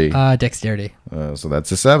dexterity? Dexterity. So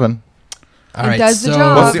that's a 7. All It right, does the so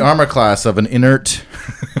job. What's the armor class of an inert?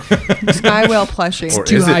 Sky whale plushie. Or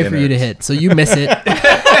too is it high for you to inert? hit, so you miss it.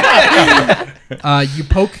 You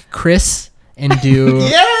poke Chris and do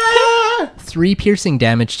Yeah! 3 piercing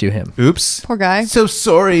damage to him. Oops. Poor guy. So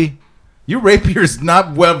sorry. Your rapier's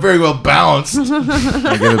not very well balanced.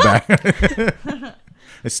 I give it back.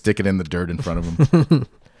 I stick it in the dirt in front of him.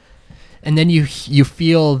 And then you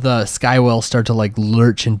feel the skywell start to like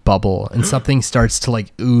lurch and bubble, and something starts to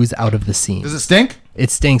like ooze out of the seam. Does it stink?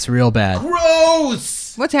 It stinks real bad.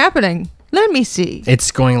 Gross! What's happening? Let me see.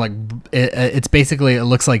 It's going like it's basically, it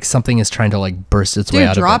looks like something is trying to like burst its way Dude,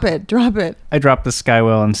 out drop of it. it. Drop it. I drop the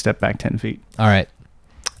skywell and step back 10 feet. All right,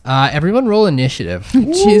 everyone roll initiative.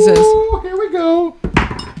 Jesus. Ooh, here we go.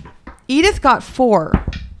 Edith got 4.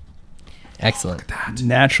 Excellent.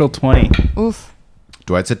 Natural 20. Oof.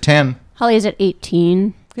 Dwight's at 10. Holly's at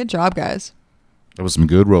 18. Good job, guys. That was some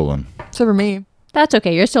good rolling. So for me. That's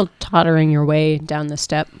okay. You're still tottering your way down the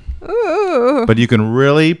step. Ooh. But you can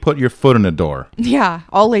really put your foot in a door. Yeah,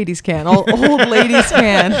 all ladies can. All old ladies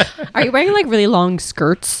can. Are you wearing like really long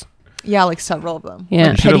skirts? Yeah, like several of them. Yeah.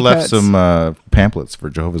 You should have left Petticoats. some pamphlets for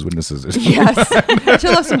Jehovah's Witnesses. or something. Yes. Should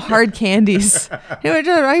have some hard candies.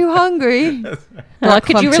 Are you hungry? Well,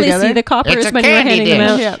 could you clumped together. together. See the coppers It's a when you were candy handing them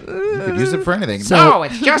out? dish. Yeah. You could use it for anything. So- No,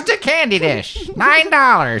 it's just a candy dish.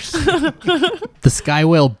 $9. The sky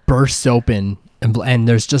whale bursts open, and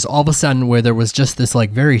there's just all of a sudden where there was just this like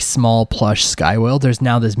very small plush sky whale, there's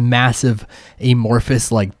now this massive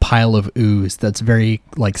amorphous like pile of ooze that's very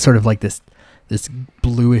like sort of like this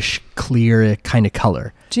bluish clear kind of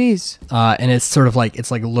color. Jeez. And it's sort of like it's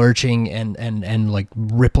like lurching and like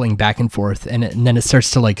rippling back and forth, and then it starts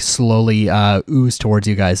to like slowly ooze towards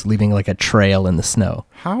you guys, leaving like a trail in the snow.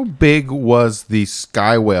 How big was the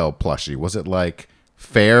sky whale plushie? Was it like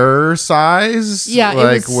fair size? Yeah, it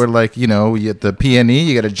like was- where like you at the PNE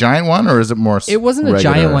you get a giant one, or is it more? It wasn't a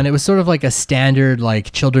regular? giant one. It was sort of like a standard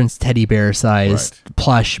like children's teddy bear sized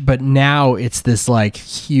plush, but now it's this like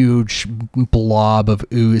huge blob of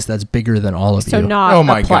ooze that's bigger than all of So you. not Oh a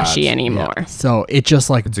my God. plushie anymore. So it just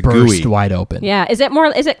like It's a burst gooey. wide open. Yeah. Is it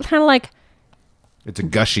kind of like It's a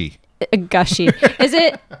gushy. a gushy? Is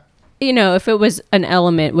it, if it was an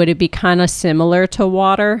element, would it be kind of similar to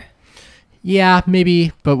water? Yeah,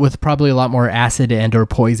 maybe, but with probably a lot more acid and or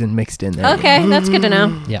poison mixed in there. Okay, that's good to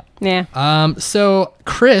know. Yeah. Yeah. So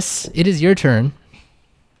Chris, it is your turn.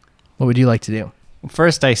 What would you like to do?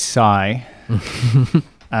 First, I sigh.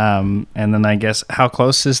 And then I guess, how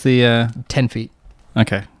close is the... 10 feet.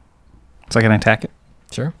 Okay. So I can attack it?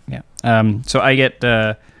 Sure. Yeah. So I get...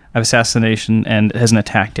 I have assassination, and it hasn't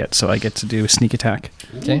attacked yet, so I get to do a sneak attack.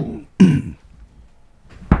 Okay.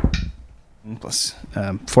 Plus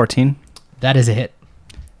 14. That is a hit.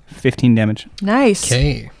 15 damage. Nice.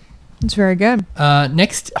 Okay. That's very good.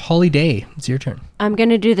 Next, Holly Day. It's your turn. I'm going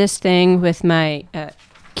to do this thing with my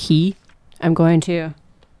key. I'm going to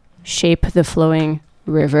shape the flowing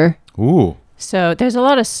river. Ooh. So there's a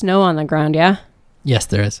lot of snow on the ground, yeah? Yes,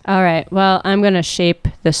 there is. All right. Well, I'm going to shape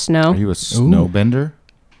the snow. Are you a snowbender?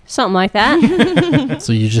 Something like that.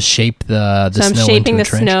 So you just shape the So I'm snow shaping into the a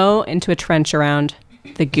trench. snow into a trench around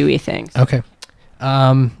the gooey things. Okay.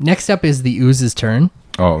 Next up is the ooze's turn.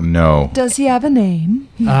 Oh no. Does he have a name?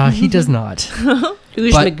 He does not.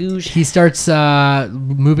 Ooge But magooge. he starts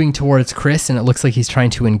moving towards Chris, and it looks like he's trying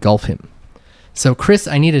to engulf him. So, Chris,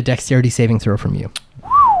 I need a dexterity saving throw from you.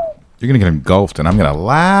 You're gonna get engulfed, and I'm gonna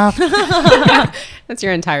laugh. That's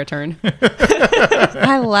your entire turn.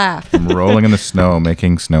 I laugh. I'm rolling in the snow,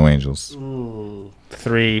 making snow angels.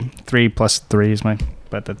 3 plus 3 is mine,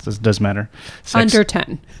 but that does matter. 6. Under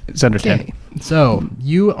 10. It's under 10. Okay. So,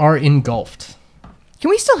 you are engulfed. Can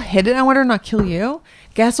we still hit it? I wonder not kill you.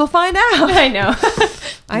 Guess we'll find out. I know.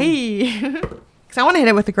 Because I want to hit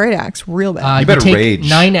it with the great axe real bad. You better take rage.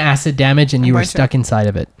 9 acid damage, and I'm you were going to. stuck inside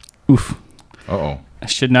of it. Oof. Uh-oh. I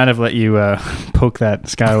should not have let you poke that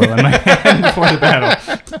skywell in my hand before the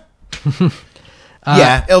battle.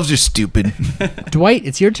 Yeah, elves are stupid. Dwight,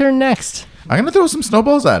 it's your turn next. I'm gonna throw some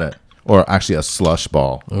snowballs at it, or actually a slush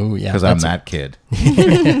ball. Oh, yeah. Because I'm that kid.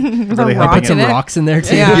 Really rock hoping Some in it. rocks in there,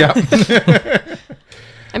 too. Yeah. Yeah.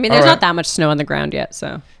 I mean, there's All right. not that much snow on the ground yet,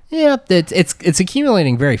 so. Yeah, it's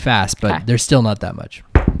accumulating very fast, but Okay. there's still not that much.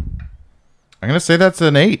 I'm gonna say that's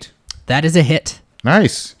an 8. That is a hit.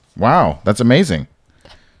 Nice. Wow, that's amazing.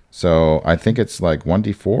 So I think it's like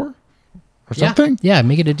 1d4 or something. Yeah,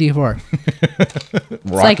 make it a D4.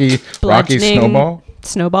 Rocky, like Rocky bludgeoning. snowball.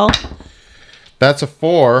 Snowball. That's a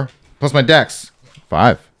 4 plus my dex.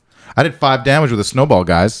 5. I did 5 damage with a snowball,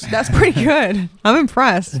 guys. That's pretty good. I'm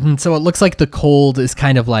impressed. And so it looks like the cold is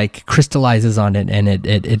kind of like crystallizes on it, and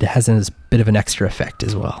it has a bit of an extra effect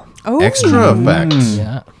as well. Oh, Extra effect.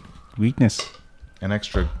 Yeah. Weakness. An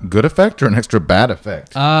extra good effect or an extra bad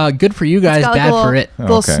effect? Good for you guys, Got like bad a little, for it.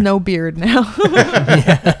 Little Okay. snow beard now.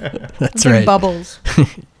 That's Big right. bubbles.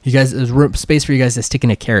 You guys, there's space for you guys to stick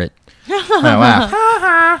in a carrot.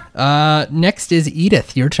 I laugh. Next is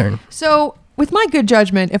Edith. Your turn. So, with my good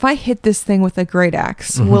judgment, if I hit this thing with a great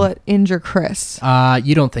axe, will it injure Chris?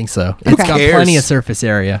 You don't think so? It's Okay. got Cares. plenty of surface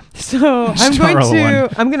area. So I'm Just going roll to. one.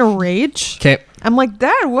 I'm going to rage. Okay. I'm like,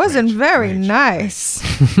 that wasn't very nice,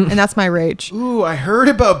 and that's my rage. Ooh, I heard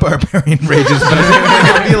about barbarian rages, but I didn't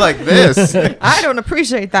think it'd be like this. I don't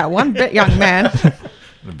appreciate that one bit, young man.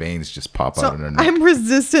 The veins just pop So out of her neck. I'm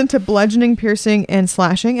resistant to bludgeoning, piercing, and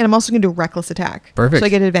slashing, and I'm also going to do reckless attack. Perfect. So I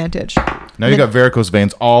get advantage. Now you got varicose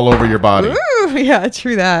veins all over your body. Ooh, yeah,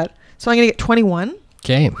 true that. So I'm going to get 21.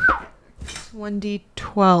 Okay.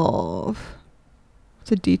 1d12.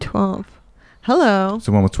 It's a d12. Hello. It's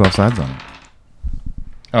the one with 12 sides on it.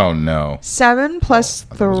 Oh no! 7 plus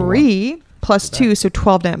I thought it was a 3 plus 2, so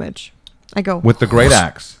 12 damage. I go. With the great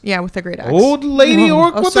axe. Yeah, with the great axe. Old lady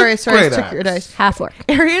orc Oh, with sorry, a sorry, I great took your axe. dice. Half orc.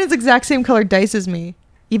 Arian has exact same colored dice as me.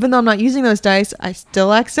 Even though I'm not using those dice, I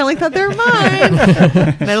still accidentally thought they were mine.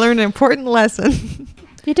 And I learned an important lesson.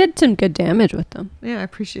 You did some good damage with them. Yeah, I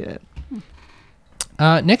appreciate it.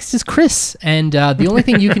 Next is Chris, and the only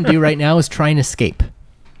thing you can do right now is try and escape.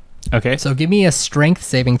 Okay. So give me a strength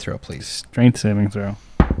saving throw, please. Strength saving throw.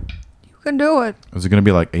 You can do it. Is it going to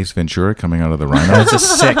be like Ace Ventura coming out of the rhino? That's a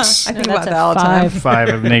 6. I think No, about that's that a all the time. 5. 5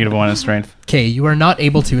 of -1 in strength. Okay, you are not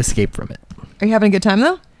able to escape from it. Are you having a good time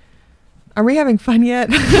though? Are we having fun yet?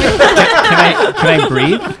 Can I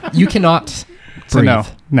breathe? You cannot So breathe.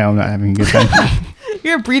 no, I'm not having a good time.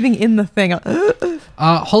 You're breathing in the thing.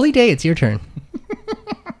 Holy Day, it's your turn.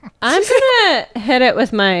 I'm gonna hit it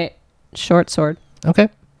with my short sword. Okay.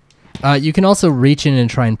 You can also reach in and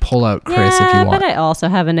try and pull out Chris if you want. But I also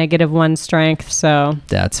have a -1 strength, so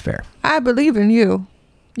That's fair. I believe in you.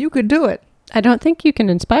 You could do it. I don't think you can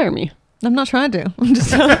inspire me. I'm not trying to. I'm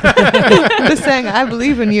just, I'm just saying I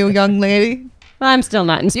believe in you, young lady. I'm still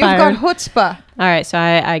not You've inspired. got chutzpah. All right, so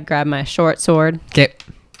I grab my short sword. Okay.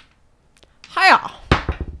 Hiya.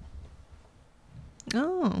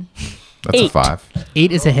 Oh. That's 8. a 5.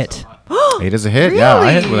 8 is a hit. 8 is a hit. Yeah,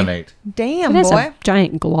 I hit with an 8. Damn, It is boy. a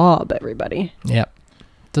giant glob, everybody. Yep.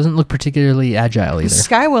 Doesn't look particularly agile either.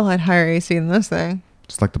 Skywell had higher AC than this thing.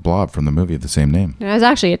 Just like the blob from the movie of the same name. It was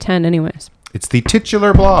actually a 10 anyways. It's the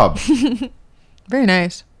titular blob. Very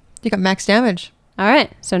nice. You got max damage. All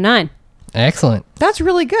right, so 9. Excellent. That's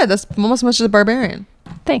really good. That's almost as much as a barbarian.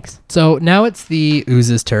 Thanks. So now it's the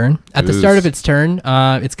ooze's turn. At the start Ooze. of its turn,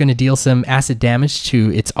 it's going to deal some acid damage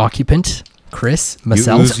to its occupant, Chris You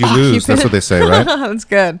Masel. lose, you lose. That's what they say, right? That's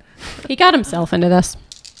good. He got himself into this.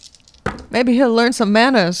 Maybe he'll learn some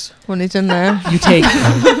manners when he's in there. You take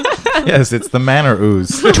Yes, it's the manor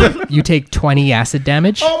ooze. you take 20 acid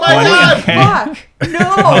damage. Oh my god! Fuck. No.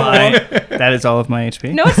 That is all of my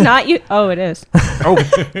HP. No, it's not you. Oh, it is. Oh,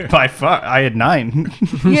 by far. I had 9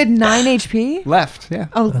 You had 9 HP? left. Yeah.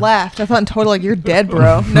 Oh, left. I thought in total, like, you're dead,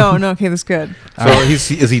 bro. No, okay, that's good. So is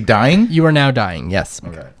he dying? You are now dying, yes.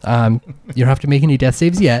 Okay. You don't have to make any death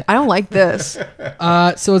saves yet. I don't like this.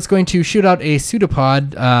 So it's going to shoot out a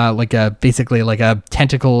pseudopod, basically like a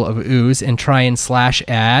tentacle of ooze, and try and slash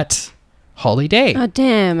at Holly Day. Oh,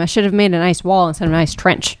 damn. I should have made a nice wall instead of a nice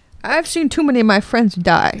trench. I've seen too many of my friends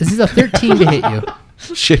die. This is a 13 to hit you.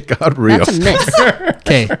 Shit got real. That's a miss.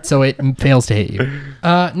 Okay, so it fails to hit you.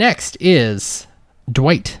 Next is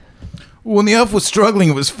Dwight. When the elf was struggling,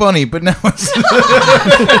 it was funny, but now it's. That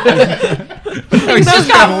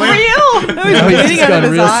got real. That was Now he's bleeding just out of got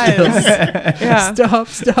his real eyes. Yeah.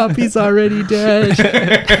 Stop, he's already dead.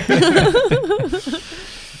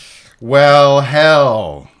 Well,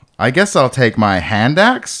 hell. I guess I'll take my hand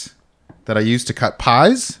axe that I used to cut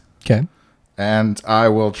pies, Okay. and I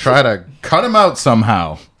will try to cut him out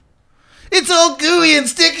somehow. It's all gooey and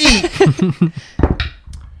sticky.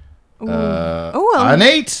 Oh, well. An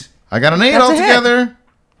 8. I got an 8 That's a hit. altogether.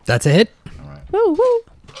 That's a hit. Woo, woo.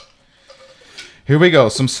 Here we go.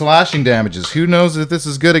 Some slashing damages. Who knows if this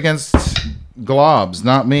is good against globs?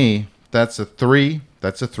 Not me. That's a 3.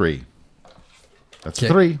 That's a 3. That's a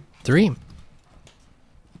Okay. 3. 3.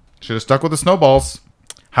 Should have stuck with the snowballs.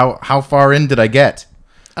 How far in did I get?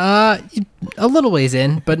 A little ways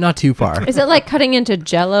in, but not too far. Is it like cutting into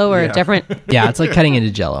jello or a different? Yeah, it's like cutting into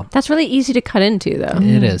jello. That's really easy to cut into, though.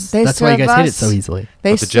 It is. They That's why you serve guys hit it us- so easily.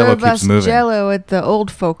 They But the Jell-O serve keeps us moving. Jello at the old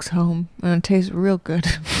folks' home, and it tastes real good.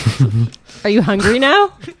 Are you hungry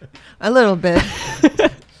now? A little bit.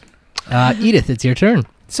 Edith, it's your turn.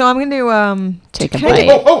 So I'm going to Take a can I-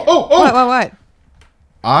 bite. What?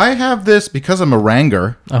 I have this because I'm a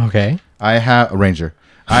ranger. Okay. I have a ranger.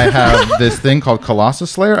 I have this thing called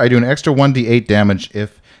Colossus Slayer. I do an extra 1d8 damage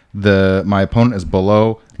if my opponent is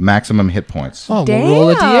below maximum hit points. Oh, we'll roll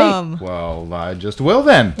a d8. Damn. Well, I just will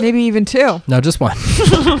then. Maybe even 2. No, just one.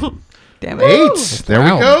 Damn it. 8. There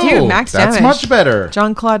Wow. we go. Dude, max That's damage. much better.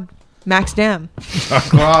 Jean-Claude Max Dam.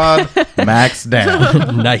 Claude, max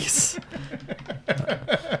down. Nice.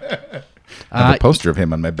 I have a poster of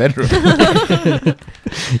him on my bedroom.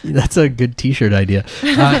 That's a good T-shirt idea.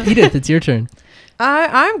 Edith, it's your turn.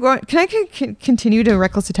 I'm going. Can I continue to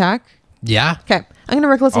reckless attack? Yeah. Okay, I'm going to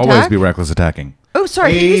reckless Always attack. be reckless attacking. Oh,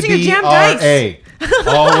 sorry. I keep using your damn dice. A-B-R-A.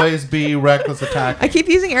 Always be reckless attacking. I keep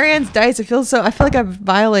using Ariane's dice. I feel like I've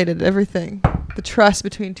violated everything. The trust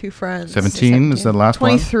between two friends. 17 is the last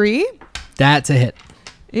one. 23. That's a hit.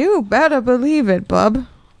 You better believe it, bub.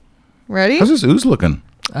 Ready? How's this ooze looking?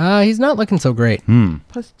 He's not looking so great.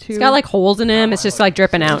 Plus 2. It's got like holes in him. It's just like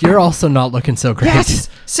dripping out. You're also not looking so great. Yes!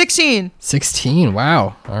 16. 16.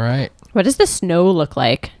 Wow. All right. What does the snow look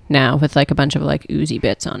like now with like a bunch of like oozy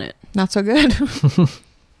bits on it? Not so good.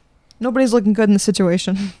 Nobody's looking good in the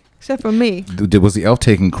situation. Except for me. Was the elf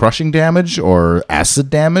taking crushing damage or acid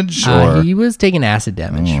damage? Or He was taking acid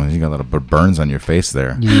damage. Oh, you got a lot of burns on your face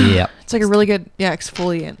there. Yep. It's like a really good,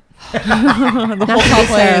 exfoliant. The whole top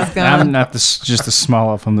layer is gone. I'm not just the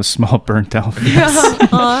small elf. I'm the small burnt elf.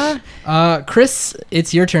 Chris,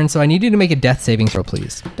 it's your turn, so I need you to make a death saving throw,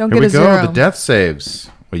 please. Don't Here get we a go. 0. The death saves.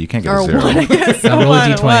 Well, you can't get Or a 0. 1, I guess. Roll a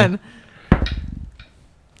One, d20. one.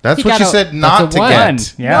 That's He what got you a- said not to One.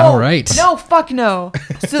 get. Yeah. All right. No, fuck no.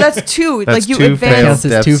 So that's 2. That's like you 2 advance. fails. Counts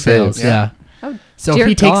as Death 2 saves. fails. Yeah. Oh, So dear if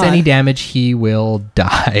he takes God. any damage, he will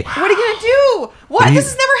die. What are you going to do? What?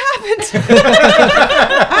 This has never happened.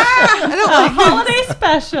 I don't like Holiday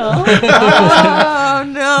special. Oh,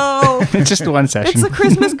 no. Just one session. It's a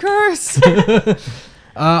Christmas curse.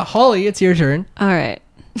 Holly, it's your turn. All right.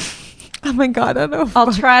 Oh, my God. I don't know.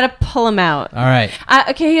 I'll try to pull him out. All right.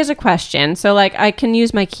 Okay, here's a question. So, like, I can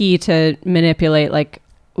use my key to manipulate, like,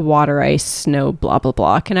 water, ice, snow, blah, blah,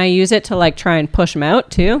 blah. Can I use it to, like, try and push him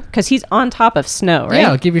out, too? Because he's on top of snow, right?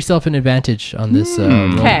 Yeah, give yourself an advantage on this roll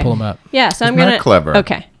to Okay. pull him up. Yeah, so I'm Isn't that going to... clever?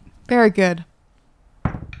 Okay. Very good.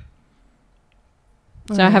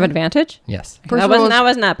 So I have advantage? Yes. First That roll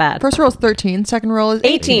wasn't that bad. First roll is 13. Second roll is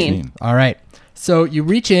 18. All right. So you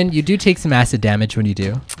reach in. You do take some acid damage when you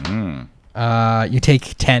do. You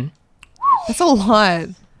take 10, That's a lot.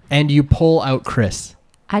 and you pull out Chris.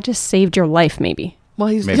 I just saved your life, maybe. Well,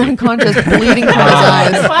 he's Maybe. unconscious, bleeding from his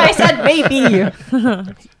eyes. That's why I said maybe.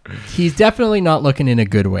 He's definitely not looking in a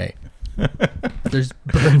good way. There's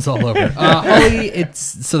burns all over. Holly,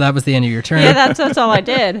 so that was the end of your turn. Yeah, that's all I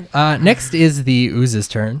did. Next is the Ooze's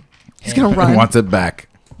turn. He's going to run. Wants it back.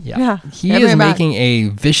 Yeah. He Bring is him back. making a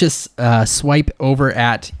vicious swipe over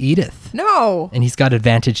at Edith, No. and he's got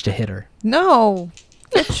advantage to hit her. No.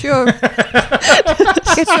 Get your ruse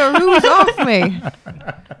off me.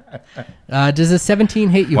 Does a 17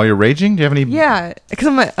 hit you? While you're raging, do you have any? Yeah. Because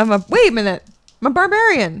I'm a, wait a minute. I'm a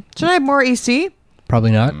barbarian. Should I have more EC?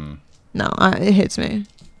 Probably not. No, it hits me.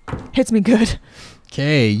 Hits me good.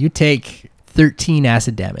 Okay, you take 13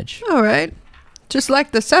 acid damage. All right. Just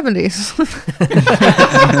like the 70s.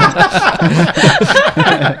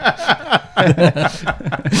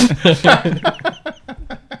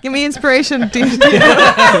 Give me inspiration.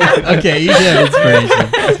 Okay, you have inspiration.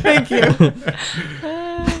 Thank you.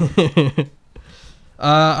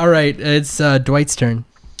 All right, it's Dwight's turn.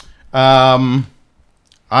 I'm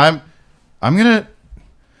gonna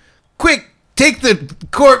quick take the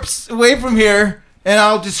corpse away from here, and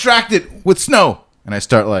I'll distract it with snow. And I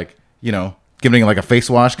start giving it like a face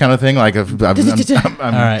wash kind of thing. Like I'm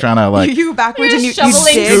right. trying to like You backwards and you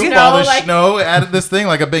shoveling dig. scoop all the snow out of this thing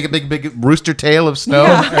like a big rooster tail of snow.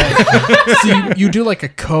 So you do like a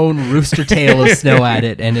cone rooster tail of snow at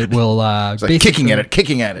it, and it will It's like kicking at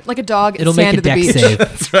it. Like a dog at It'll sand make a at the dex beach. save.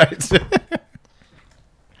 That's right.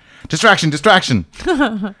 Distraction.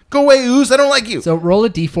 Go away, Ooze. I don't like you. So roll a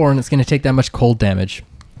d4, and it's going to take that much cold damage.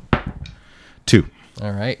 2.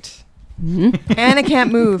 All right. And it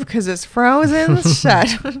can't move because it's frozen shut.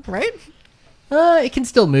 Right? It can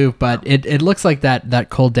still move, but it looks like that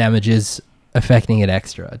cold damage is affecting it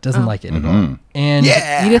extra. It doesn't like it at all. And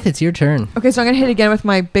Yeah. Edith, it's your turn. Okay, so I'm going to hit again with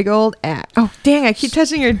my big old axe. Oh, dang. I keep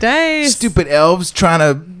touching your dice. Stupid elves trying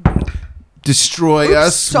to destroy Oops.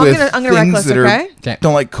 us So I'm with gonna things reckless, that okay? Okay.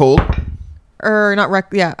 don't like cold. Or not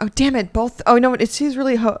yeah. Oh, damn it. Both. Oh, no. It's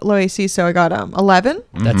really low AC, so I got 11.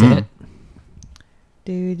 That's it.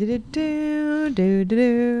 Do, do, do, do, do,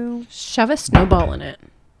 do. Shove a snowball in it.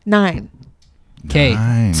 9. Okay.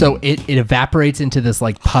 Nine. So it evaporates into this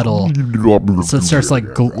like puddle. So it starts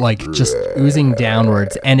like just oozing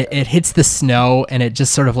downwards, and it hits the snow, and it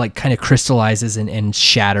just sort of like kind of crystallizes and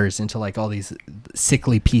shatters into like all these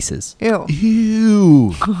sickly pieces. Ew.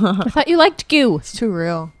 Ew. I thought you liked goo. It's too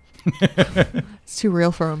real. It's too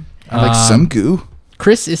real for him. I like some goo.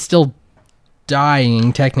 Chris is still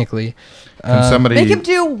dying technically. Can somebody Make him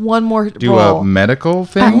do one more do roll. a medical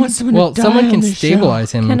thing? I want someone Well, to die someone on can this show.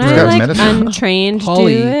 stabilize him. Can He's I got like medicine. untrained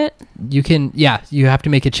Holly. do it? You can. Yeah, you have to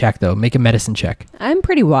make a check though. Make a medicine check. I'm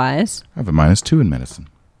pretty wise. I have a -2 in medicine.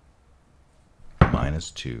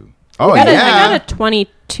 -2. Oh, I yeah. got a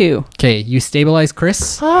 22. Okay, you stabilize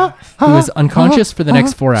Chris, who is unconscious for the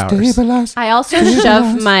next 4 hours. I also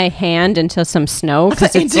shove my hand into some snow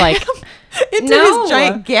because it's like Into No. his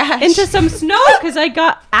giant gash. into some snow because I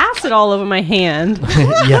got acid all over my hand.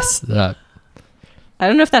 Yes. I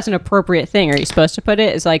don't know if that's an appropriate thing. Are you supposed to put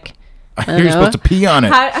it as like You're supposed to pee on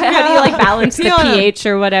it. How do you like balance the Pee on it. pH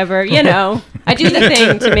or whatever? You know, I do the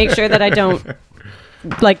thing to make sure that I don't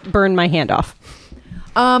like burn my hand off.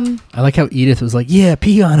 I I like how Edith was like, yeah,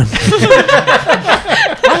 pee on him.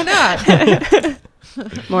 Why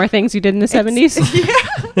not? More things you did in the 70s.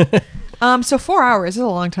 So 4 hours is a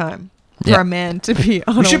long time for Yeah. a man to be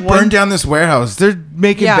on We a should one- burn down this warehouse. They're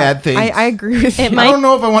making Yeah, bad things. I agree with It you. might- I don't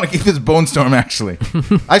know if I want to keep this Bone Storm, actually.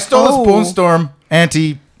 I stole Oh. this Bone Storm,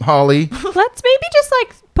 Holly. Let's maybe just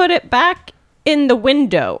like put it back in the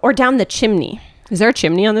window or down the chimney. Is there a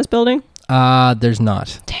chimney on this building? There's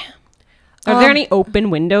not. Are there any open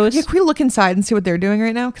windows? Yeah, can we look inside and see what they're doing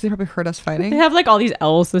right now? Because they probably heard us They fighting. have like all these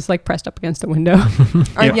L's that's like pressed up against the window.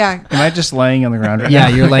 Yeah. Am I just laying on the ground right Yeah,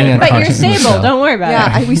 now? you're laying But you're unconscious in the stable. cell. Don't worry about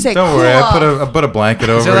Yeah, it. we say, Don't worry, cool. I put a bucket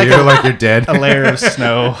over there like you like you're dead. A layer of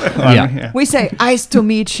snow. Yeah. We say, "Ice to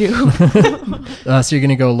meet you." So you're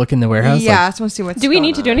gonna go look in the warehouse? Yeah, I just want to see what's Do we going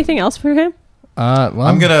need to do on. anything else for him? Well,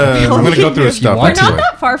 I'm gonna go through his stuff. want We're to. not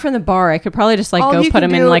that far from the bar. I could probably just like All go you put can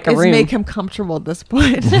him in do like a is room. make him comfortable at this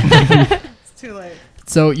point. It's too late.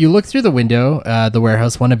 So you look through the window, the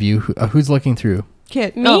warehouse. One of you, who's looking through?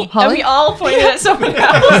 Kid, Me? oh, Holly? And we all pointed at someone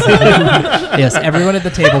else. Yes, everyone at the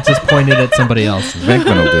table just pointed at somebody else.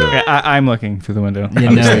 Venkman will do it. Yeah, I'm looking through the window. You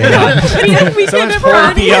know, you're not. we Someone's can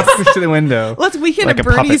pouring me Bernie's. up to the window. Let's weekend Like at a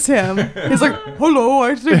puppet. Bernie's him. He's like, "Hello,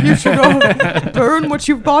 I think you should burn what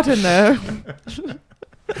you've bought in there."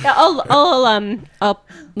 Yeah, I'll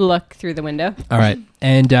look through the window. All right,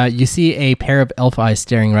 and you see a pair of elf eyes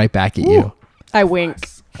staring right back at you. I wink.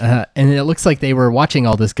 And it looks like they were watching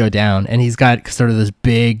all this go down, and he's got sort of this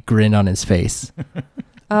big grin on his face.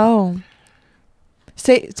 Oh,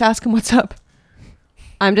 ask him what's up.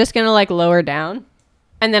 I'm just gonna like lower down,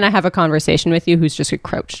 and then I have a conversation with you, who's just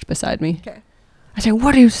crouched beside me. Okay. I say,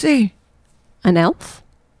 "What do you see?" An elf?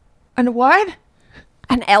 And what?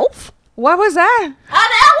 An elf? What was that? An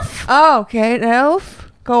elf! Oh, okay, an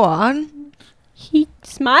elf. Go on. He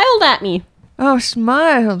smiled at me. Oh,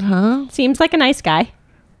 smiled, huh? Seems like a nice guy.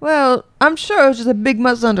 Well, I'm sure it was just a big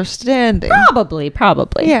misunderstanding. Probably.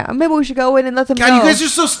 Yeah, maybe we should go in and let them God, know. you guys are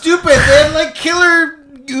so stupid. They had like killer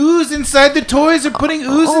ooze inside the toys. They're putting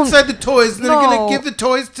ooze Oh, inside the toys, and they're no. gonna give the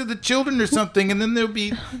toys to the children or something, and then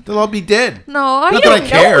they'll all be dead. No, I Not don't. that I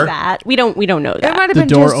care. Know that. We don't know It that. might have The been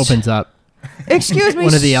door just, opens up. Excuse me.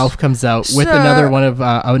 One of the elf comes out with Sir. another one of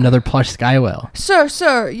another plush Skywell.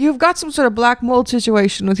 Sir, you've got some sort of black mold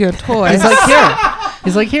situation with your toys. He's like, here.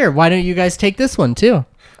 He's like, here. Why don't you guys take this one too?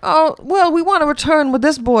 Oh, well, we want to return what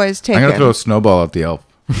this boy's I'm taken. gonna throw a snowball at the elf.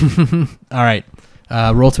 All right,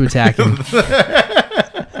 roll to attack him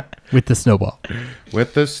with the snowball.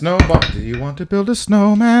 With the snowball. Do you want to build a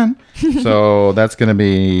snowman? So that's gonna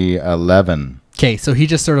be 11. Okay, so he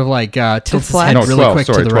just sort of like tilts his Deflects. head No, really 12. quick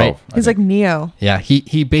Sorry, to the 12. right. He's like Neo. Yeah,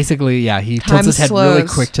 he basically he Time tilts his head really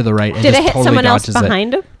slows. quick to the right and Did just it hit totally someone else dodges it.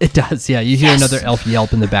 behind him? It does, yeah. You hear another elf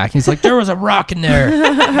yelp in the back. He's like, there was a rock in there.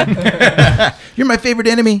 You're my favorite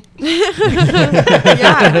enemy.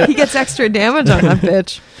 Yeah, he gets extra damage on that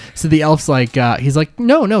bitch. So the elf's like, he's like,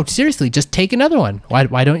 no, seriously, just take another one.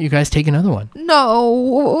 Why don't you guys take another one? No,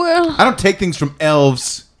 well, I don't take things from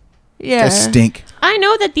elves. yeah. They stink. I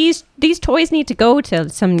know that these toys need to go to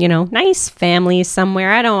some, nice families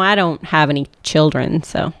somewhere. I don't have any children,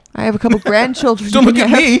 so I have a couple grandchildren. Don't look at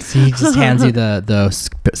me. So he just hands you the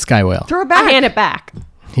sky whale. Throw it I back. hand it back.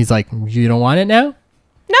 He's like, you don't want it now?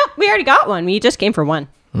 Nope, we already got one. We just came for one.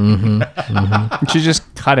 You should just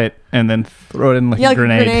cut it and then throw it in like Yeah, a like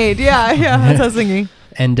grenade. Yeah, that's what I was thinking.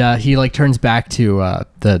 And he like turns back to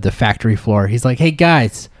the factory floor. He's like, hey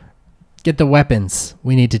guys, get the weapons.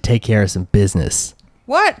 We need to take care of some business.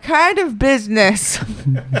 What kind of business? He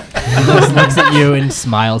just looks at you and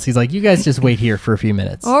smiles. He's like, you guys just wait here for a few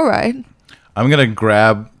minutes. All right. I'm gonna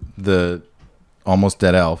grab the almost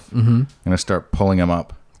dead elf. I'm gonna start pulling him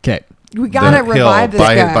up. Okay. We gotta the hill revive this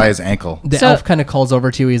by, guy. by his ankle. The So- elf kind of calls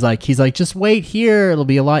over to you. He's like, just wait here. It'll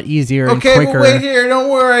be a lot easier Okay, and quicker. we'll wait here. Don't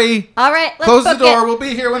worry. All right, let's Close the book door. it. We'll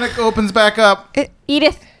be here when it opens back up.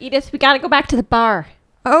 Edith, we gotta go back to the bar.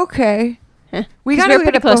 Okay. We 'Cause gotta we're get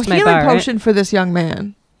pretty a close to my healing bar, right? potion for this young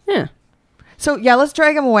man. Yeah, So yeah, let's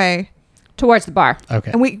drag him away, towards the bar.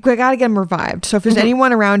 Okay. and we gotta get him revived. So if there's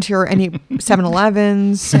anyone around here, any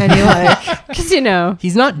 7-Elevens, any like, Because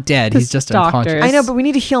He's not dead. He's just doctors. unconscious. I know, but we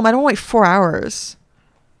need to heal him. I don't want to wait 4 hours.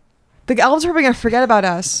 The elves are probably gonna forget about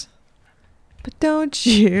us. But don't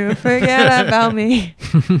you forget about me.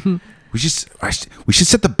 We should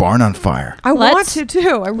set the barn on fire. I want Let's- to too.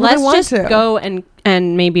 I really let's want just to. go and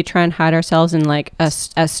maybe try and hide ourselves in like a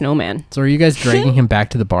snowman. So are you guys dragging him back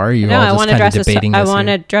to the bar? Or are you No, all I just want to kind of dress us. debating I this want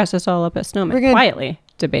to here? dress us all up as snowmen We're gonna- quietly.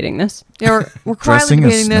 debating this. Yeah, we're Dressing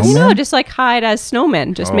quietly as debating this. snowmen? No, just like hide as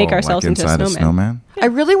snowmen. Just make Oh, ourselves like into a inside snowman. snowman. I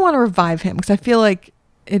really want to revive him because I feel like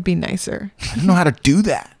it'd be nicer. I don't know how to do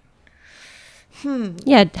that.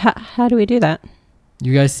 Yeah, how do we do that?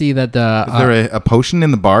 You guys see that the Is there a potion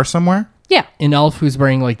in the bar somewhere? Yeah. an elf who's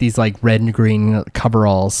wearing like these like red and green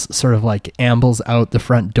coveralls sort of like ambles out the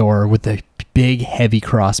front door with a big heavy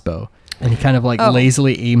crossbow, and he kind of like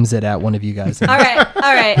lazily aims it at one of you guys. All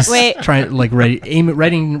right. Wait. Trying like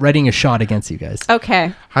readying a shot against you guys.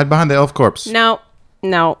 Okay. Hide behind the elf corpse. No.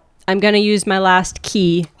 I'm gonna use my last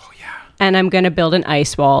key. Oh yeah. And I'm gonna build an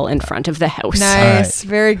ice wall in front of the house. Nice,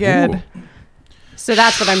 very good. So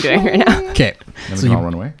that's what I'm doing right now. Okay, Then so we can all you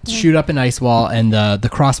run away. shoot up an ice wall, and the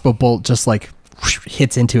crossbow bolt just like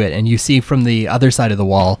hits into it, and you see from the other side of the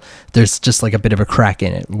wall, there's just like a bit of a crack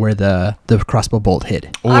in it where the crossbow bolt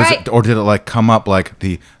hit. Or did it like come up like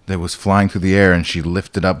that was flying through the air and she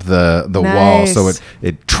lifted up the wall so Nice.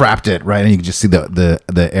 it trapped it right, and you can just see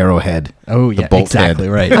the arrowhead. Oh the yeah, bolt exactly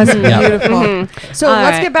head. right. That's Yeah. beautiful. So All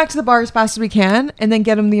let's right. get back to the bar as fast as we can, and then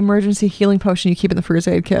get him the emergency healing potion you keep in the first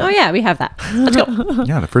aid kit. Oh yeah, we have that. Let's go.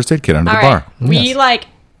 Yeah, the first aid kit under All the right. bar. We like.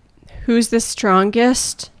 Who's the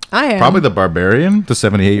strongest? I am. Probably the barbarian, the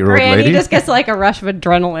 78-year-old Randy lady. just gets like a rush of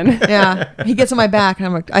adrenaline. Yeah, he gets on my back, and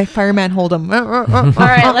I'm like, I fireman hold him. All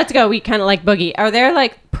right, let's go. We kind of like boogie. Are there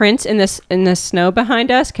like prints in the snow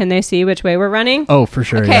behind us? Can they see which way we're running? Oh, for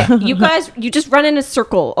sure. Okay, Yeah. you guys, you just run in a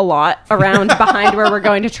circle a lot around behind where we're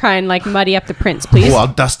going to try and like muddy up the prints, please. Oh, I'll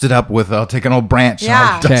dust it up I'll take an old branch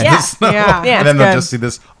Yeah. and I'll dust Yeah. the snow. Yeah. Yeah. And then they'll Good. just see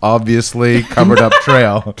this obviously covered up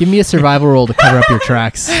trail. Give me a survival roll to cover up your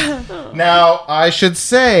tracks. Now, I should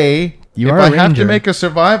say, You if are a I have to ranger. make a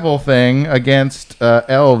survival thing against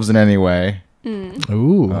elves in any way,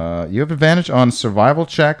 Ooh. you have advantage on survival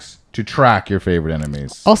checks to track your favorite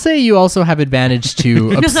enemies. I'll say you also have advantage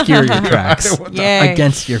to obscure your tracks Yay.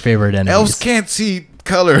 against your favorite enemies. Elves can't see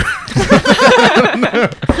color.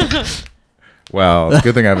 Well, it's a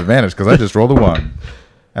good thing I have advantage because I just rolled a 1.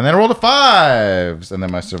 And then I rolled a 5. And then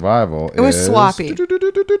my survival It was is sloppy.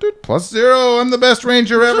 +0. I'm the best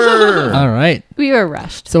ranger ever. All right. We were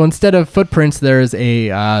rushed. So instead of footprints, there's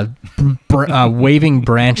a waving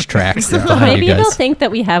branch tracks behind Maybe you they'll guys. think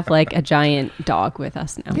that we have like a giant dog with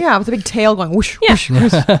us now. Yeah, with a big tail going whoosh, Yeah. whoosh,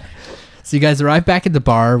 whoosh. So you guys arrive back at the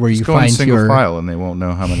bar where you Just go in find single your file and they won't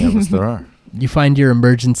know how many of us there are.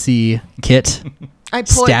 emergency kit. I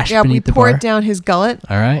pull Stashed it. Yeah, we beneath the pour bar. it down his gullet.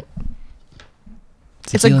 All right.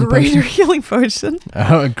 It's a healing greater potion. healing potion.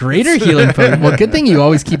 Oh, a greater healing potion. Well, good thing you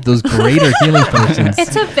always keep those greater healing potions.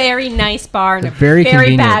 It's a very nice bar in a Very very,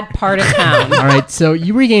 convenient. bad part of town. All right, so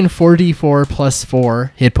you regain 4d4 plus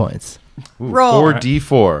 4 hit points. Ooh, Roll.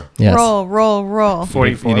 4d4. Yes. Roll.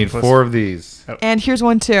 44 You need plus- 4 of these. And here's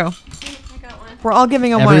one too. We're all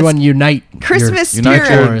giving him Everyone one. unite. Christmas your Unite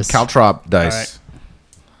your spirit. caltrop dice.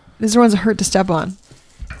 These are ones that hurt to step on.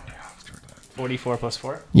 44 plus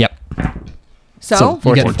 4. Yep. So,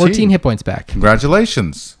 you get 14. 14 hit points back.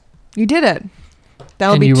 Congratulations. you did it.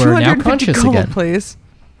 That'll And be you are now 250 conscious gold, again. please.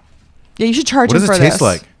 Yeah, you should charge What him does for it taste this.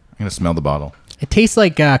 like? I'm going to smell the bottle. It tastes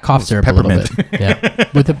like cough syrup a little bit. Yeah.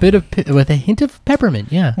 With a bit of with a hint of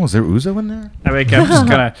peppermint. Yeah. Oh, is there ouzo in there? I wake up just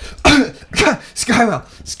kind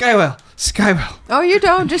of. Skywell. Oh, you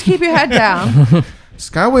don't. Just keep your head down.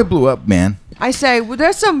 Skyway blew up, man. I say, well,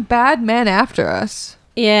 there's some bad men after us.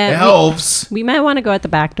 Yeah. Elves. We might want to go at the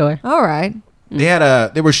back door. All right.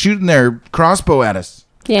 They were shooting their crossbow at us.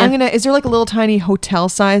 Yeah. Is there like a little tiny hotel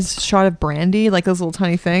size shot of brandy, like those little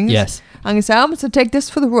tiny things? Yes. I'm gonna say, I'm gonna take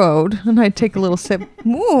this for the road, and I take a little sip.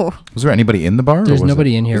 Ooh. Was there anybody in the bar? or There's was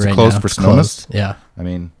nobody it, in here was it right closed now. for It's snowness? closed. Yeah. I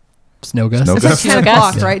mean, Snow gust. Snow It's like gust? 10 Gus.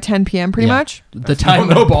 o'clock, Yeah. right? 10 p.m. pretty Yeah. much. The time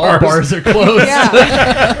no the ball bars. bars are closed. Yeah.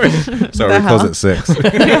 sorry, we The close hell? at 6.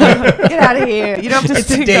 Get out of here. You don't have to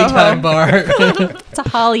It's a go daytime home. bar. It's a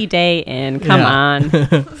Holiday Inn. Come Yeah. on.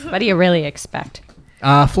 What do you really expect?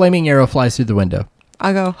 Flaming arrow flies through the window.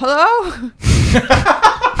 I go, hello?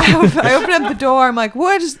 I open up the door. I'm like,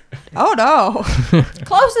 what is... Oh, no.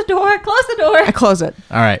 Close the door. Close the door. I close it.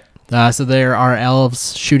 All right. So there are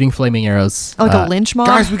elves shooting flaming arrows. Like a lynch mob.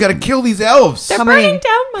 Guys, we got to kill these elves. They're How burning many?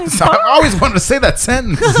 down my I bar. always wanted to say that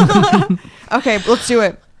sentence. Okay, let's do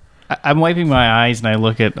it. I'm wiping my eyes and I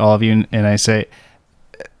look at all of you and I say,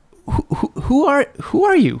 "Who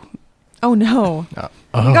are you?" Oh, no.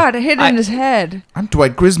 Oh. God, it hit in his head. I'm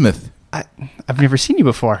Dwight Grismith. I've never seen you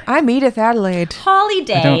before. I'm Edith Adelaide.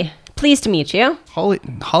 Holiday. Pleased to meet you. Holly,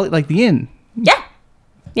 like the inn. Yeah.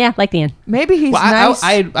 Yeah, like the inn. Maybe he's Well, nice.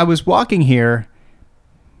 I was walking here.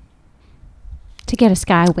 To get a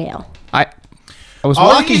sky whale. I was All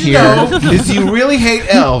walking you here. know is you really hate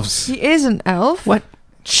elves. He is an elf. What?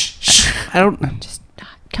 I don't. Just not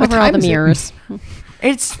Cover all time the is it? mirrors.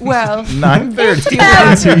 It's, well, 9:30.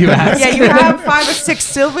 That's who you ask. yeah, you have 5 or 6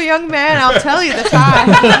 silver young men. I'll tell you the time.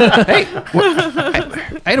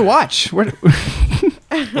 I had a watch. Where'd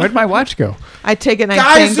my watch go? I take it and I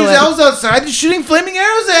Guys, dangle there's it. elves outside. They're shooting flaming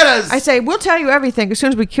arrows at us. I say, we'll tell you everything as soon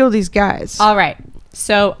as we kill these guys. All right.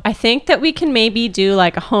 So I think that we can maybe do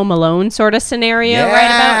like a Home Alone sort of scenario right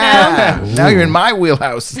about Now you're in my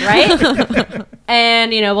wheelhouse. now, right?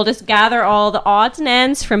 And we'll just gather all the odds and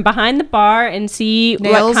ends from behind the bar and see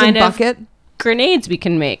Nails what kind and of bucket. grenades we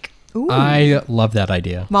can make. Ooh. I love that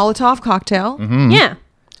idea. Molotov cocktail. Mm-hmm. Yeah.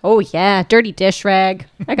 Oh yeah, dirty dish rag.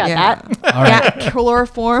 I got Yeah. that. All right. Yeah,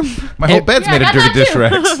 chloroform. My whole bed's made of dirty dish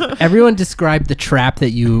rags. Everyone describe the trap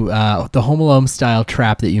that you, the Home Alone style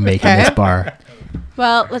trap that you make in this Okay. bar.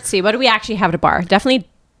 Well, let's see. What do we actually have at a bar? Definitely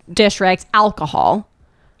dish rags, alcohol.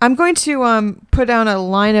 I'm going to put down a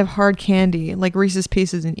line of hard candy, like Reese's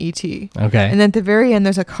Pieces in E.T. Okay. And then at the very end,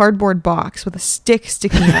 there's a cardboard box with a stick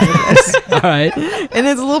sticking out of this. All right. And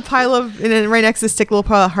there's a little pile of, and then right next to the stick, a little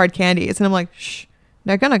pile of hard candies. And I'm like, shh,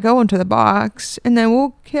 they're going to go into the box, and then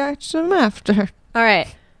we'll catch them after. All right.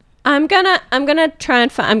 I'm gonna try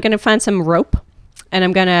and I'm gonna find some rope, and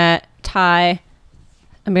I'm gonna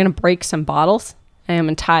break some bottles, and I'm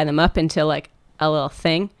gonna tie them up into like a little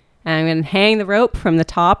thing, and I'm gonna hang the rope from the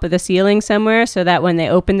top of the ceiling somewhere so that when they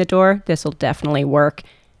open the door, this will definitely work.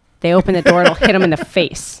 They open the door, it'll hit them in the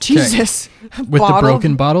face. Jesus. With the Bottle.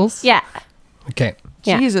 broken bottles? Yeah, Okay.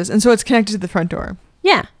 yeah, Jesus. And so it's connected to the front door.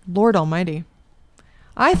 yeah. Lord Almighty.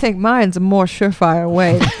 I think mine's a more surefire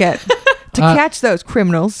way to get to catch those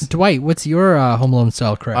criminals. Dwight, what's your Home Alone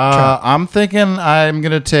style trap? I'm thinking I'm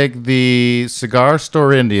going to take the cigar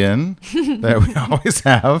store Indian that we always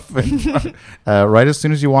have right as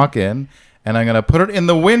soon as you walk in, and I'm going to put it in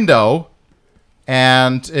the window,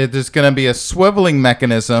 and there's going to be a swiveling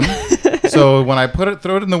mechanism. So when I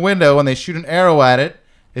throw it in the window and they shoot an arrow at it,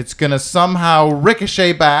 it's going to somehow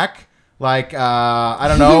ricochet back like, I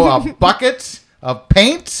don't know, a bucket of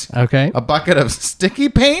paint, Okay. a bucket of sticky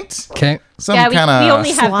paint, Okay. some Yeah, we kind of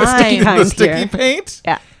only have the sticky slime. kind the sticky here. paint.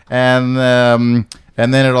 Yeah. And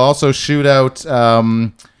then it'll also shoot out.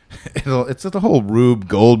 It's the whole Rube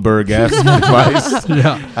Goldberg-esque device.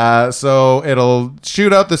 Yeah. So it'll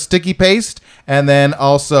shoot out the sticky paste, and then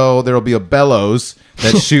also there'll be a bellows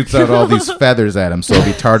that shoots out all these feathers at him. So it'll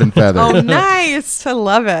be tarred and feathered. Oh, nice. I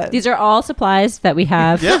love it. These are all supplies that we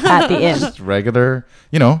have at the inn. Just regular,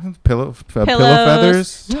 pillow Pillows,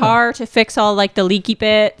 feathers. tar to fix all like the leaky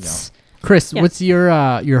bits. Chris, Yeah. what's your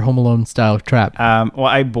Home Alone style trap? Well,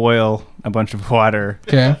 I boil a bunch of water.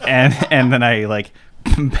 Okay. And then I like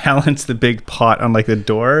balance the big pot on like the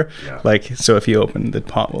door, like so if you open the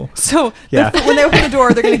pot will. So Yeah. when they open the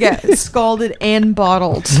door, they're going to get scalded and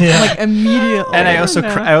bottled. Like immediately. And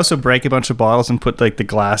I also break a bunch of bottles and put like the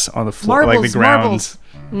glass on the floor, like Marbles, the grounds.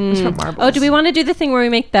 It's from marbles. Oh, do we want to do the thing where we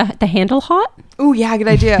make the handle hot? Ooh, yeah, good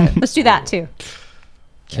idea. Let's do that too.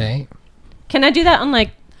 Okay. Can I do that on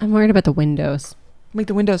like? I'm worried about the windows. Make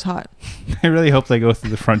the windows hot. I really hope they go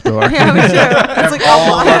through the front door. Yeah, me too. It's like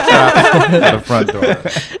All of our traps at the front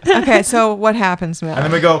door. okay, so what happens, And man?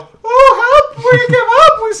 then we go, oh, help, we give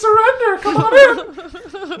up, we surrender, come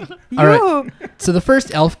on in. All right. So the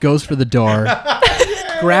first elf goes for the door,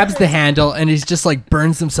 grabs the handle, and he's just like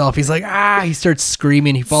burns himself. He's like, he starts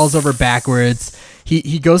screaming. He falls over backwards.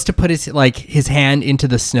 He goes to put his hand into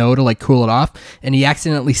the snow to like cool it off, and he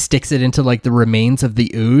accidentally sticks it into like the remains of the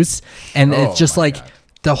ooze, and it's just like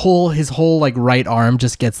his whole like right arm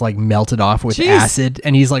just gets like melted off with Jeez. acid,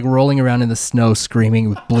 and he's like rolling around in the snow screaming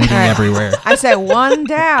with bleeding everywhere. I say one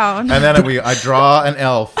down. And then I draw an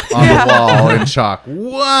elf on the wall in chalk.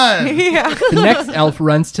 One. Yeah. The next elf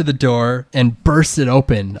runs to the door and bursts it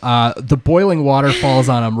open. The boiling water falls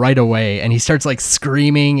on him right away, and he starts like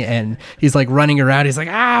screaming, and he's like running around. He's like,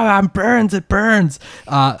 I'm burns, it burns.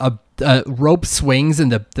 A rope swings,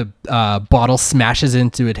 and the bottle smashes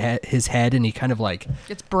into his head, and he kind of like,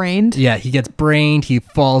 Gets brained. he gets brained. He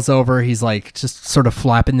falls over. He's like just sort of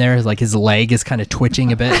flapping there. His leg is kind of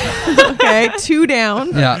twitching a bit. Okay, 2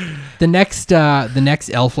 down. Yeah. The next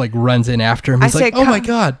elf like runs in after him. I He's like, say, oh my "Come-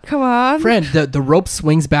 god. Come on. Friend, the rope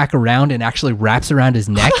swings back around and actually wraps around his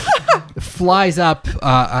neck, flies up,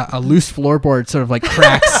 a loose floorboard sort of like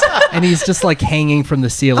cracks, and he's just like hanging from the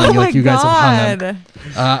ceiling, Oh my like you guys have hung God. him.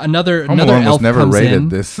 Another Home elf Alone was never comes rated in.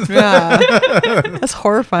 this. Yeah. That's He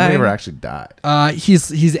horrifying. never actually died.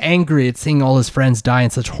 He's angry at seeing all his friends die in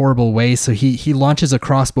such horrible ways, so he launches a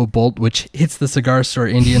crossbow bolt, which hits the cigar store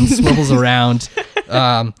Indian, swivels around,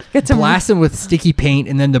 Get some- blast him with sticky paint,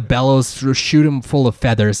 and then the bellows shoot him full of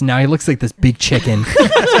feathers. Now he looks like this big chicken.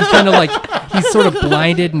 He's kind of like, he's sort of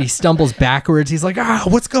blinded, and he stumbles backwards. He's like,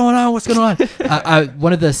 what's going on? What's going on?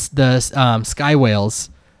 One of the sky whales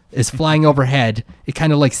is flying overhead. It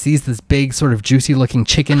kind of like sees this big sort of juicy looking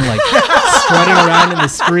chicken like strutting around in the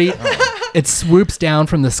street. It swoops down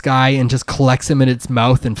from the sky and just collects him in its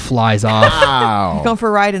mouth and flies off. Wow. Going for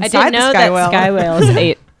a ride I inside didn't know the sky that whale. sky whales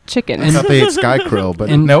ate chickens. I thought they ate sky krill, but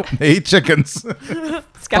And- nope, they ate chickens. Sky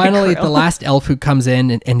Finally, krill. the last elf who comes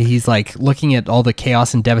in and he's like looking at all the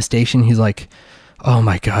chaos and devastation. He's like, "Oh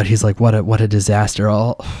my god!" He's like, "What a disaster!"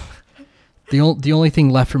 The only thing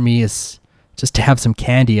left for me is just to have some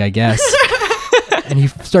candy, I guess. And he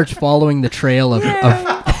starts following the trail of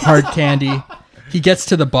hard candy. He gets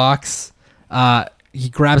to the box. He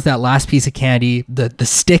grabs that last piece of candy. The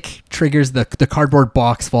stick triggers the cardboard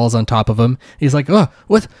box, falls on top of him. He's like, "Oh,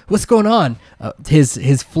 what's going on?"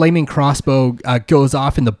 His flaming crossbow goes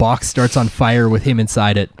off, and the box starts on fire with him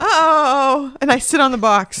inside it. Oh, and I sit on the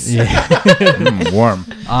box. Warm.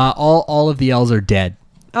 All of the elves are dead.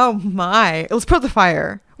 Oh my. Let's put out the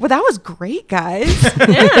fire. Well, that was great, guys.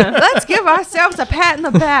 Yeah. Let's give ourselves a pat in the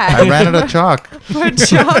back. I ran out of chalk. Good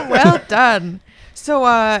job. Well done.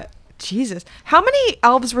 So, Jesus. How many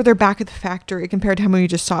elves were there back at the factory compared to how many we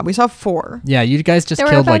just saw? We saw 4. Yeah, you guys just there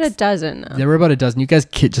were killed about like a dozen. there were about a dozen. You guys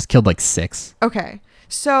just killed like 6. Okay.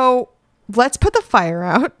 So, let's put the fire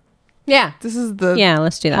out. Yeah. This is the Yeah,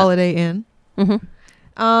 let's do that. Holiday Inn.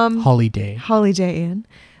 Holiday. Holiday Inn.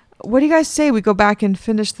 What do you guys say we go back and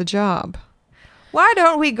finish the job? Why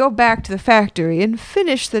don't we go back to the factory and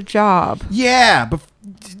finish the job? Yeah, but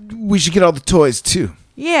we should get all the toys too.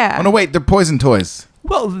 Yeah. Oh no, wait, they're poison toys.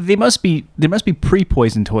 Well, there must be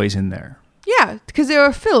pre-poisoned toys in there. Yeah, because they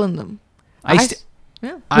were filling them.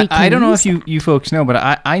 Yeah. I don't know if you folks know, but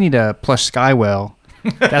I need a plush sky whale.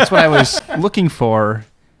 That's what I was looking for,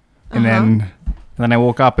 and then I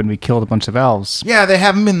woke up and we killed a bunch of elves. Yeah, they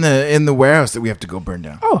have them in the warehouse that we have to go burn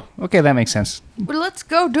down. Oh, okay, that makes sense. Well, let's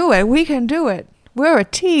go do it. We can do it. We're a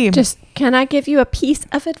team. Just, can I give you a piece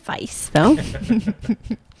of advice, though?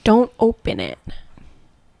 Don't open it.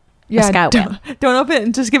 sky whale. Don't open it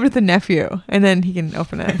and just give it to the nephew, and then he can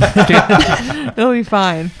open it. It'll be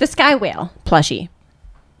fine. The sky whale plushie.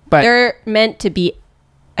 But They're meant to be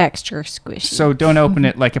extra squishy. so don't open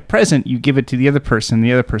it like a present. You give it to the other person.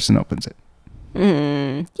 The other person opens it.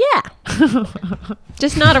 Yeah.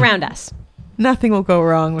 Just not around us. Nothing will go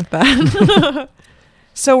wrong with that.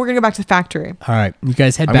 So we're gonna go back to the factory. All right, you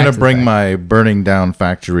guys head I'm back. gonna to the bring factory. my burning down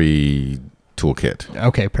factory toolkit.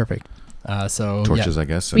 Okay, perfect. So Torches, yeah. I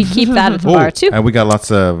guess. We keep that at the Oh, bar, too. and we got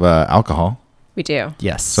lots of alcohol. We do.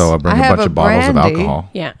 Yes. So I bring I a have bunch a of bottles of brandy. alcohol.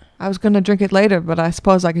 Yeah. I was gonna drink it later, but I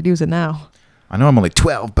suppose I could use it now. I know I'm only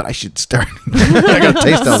 12, but I should start. I gotta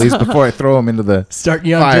taste all these before I throw them into the. Start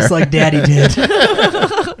young, Fire. just like Daddy did.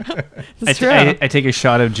 That's true. I take a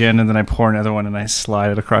shot of gin and then I pour another one and I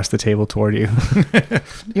slide it across the table toward you.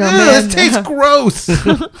 You're a Ugh, man. this tastes gross.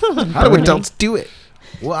 How do adults do it?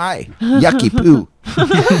 Why? Yucky poo.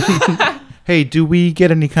 Hey, do we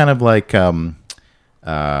get any kind of like an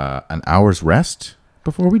hour's rest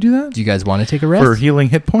before we do that? Do you guys want to take a rest? For healing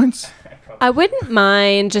hit points? I wouldn't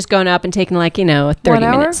mind just going up and taking, like, 30 1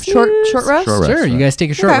 hour? minutes. Short rest? Short rest. Sure, you right. guys take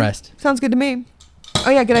a short Okay. rest. Sounds good to me. Oh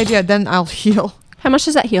yeah, good idea. Then I'll heal. How much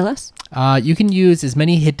does that heal us? You can use as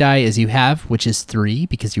many hit die as you have, which is 3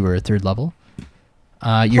 because you were a 3rd level.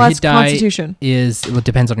 Your Plus hit die Constitution. it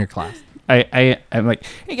depends on your class. I'm like,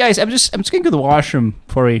 hey guys, I'm just gonna go to the washroom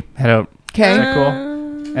before we head out. Is Okay. that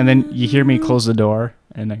cool? And then you hear me close the door,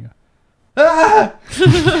 and I go,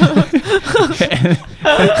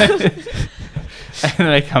 and then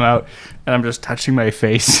I come out, and I'm just touching my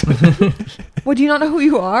face. Well, do you not know who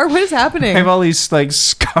you are? What is I happening? have all these like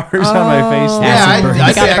scars on my face. Oh. Yeah, Acid burn.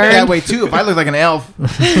 I Got act burned. that way too. If I look like an elf.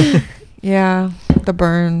 Yeah, the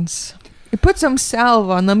burns. You put some salve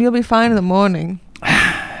on them, you'll be fine in the morning.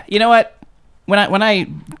 You know what? When I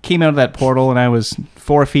came out of that portal and I was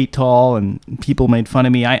 4 feet tall and people made fun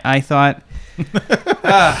of me, I thought,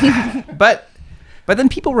 but then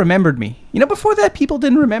people remembered me. You know, before that, people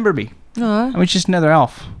didn't remember me. Aw. I was just another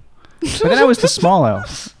elf. But then I was the small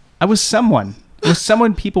elf. I was someone. I was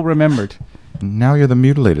someone people remembered. Now you're the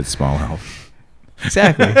mutilated small elf.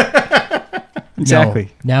 Exactly.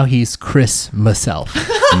 Exactly. Now he's Chris myself.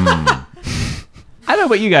 I don't know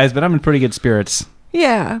about you guys, but I'm in pretty good spirits.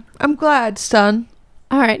 Yeah, I'm glad, son.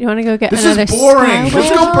 All right, you want to go get This another is boring. sky Let's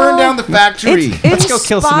go whale? burn down the factory. It's Let's go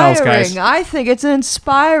kill some elves, guys. inspiring. I think it's an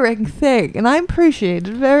inspiring thing, and I appreciate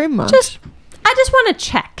it very much. I just want to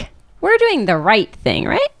check. We're doing the right thing,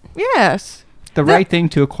 right? Yes. the right thing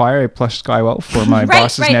to acquire a plush Skywell for my Right,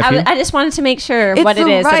 boss's right. nephew? I just wanted to make sure It's what it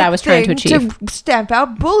the is that right I was trying to thing achieve. to stamp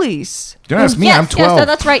out bullies. Don't ask me. yes, I'm 12. Yes,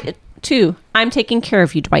 that's right. Too. I'm taking care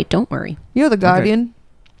of you, Dwight. Don't worry. You're the guardian.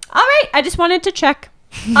 All right. I just wanted to check.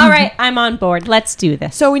 All right. I'm on board. Let's do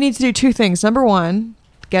this. So we need to do two things. Number one,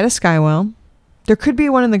 get a skywell. There could be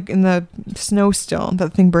one in the snow still that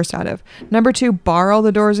the thing burst out of. Number two, bar all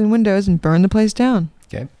the doors and windows and burn the place down.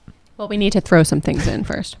 Okay. Well, we need to throw some things in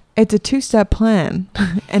first. It's a 2-step plan,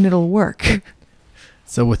 and it'll work.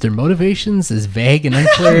 So with their motivations as vague and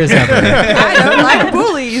unclear as ever, I don't like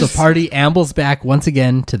bullies. the party ambles back once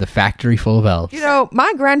again to the factory full of elves. You know,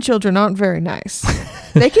 my grandchildren aren't very nice.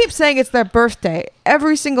 They keep saying it's their birthday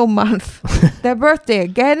every single month. Their birthday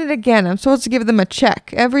again and again. I'm supposed to give them a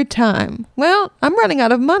check every time. Well, I'm running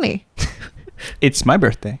out of money. It's my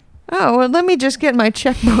birthday. Oh, well, let me just get my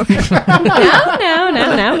checkbook.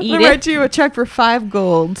 No. Eat Let me it. write you a check for 5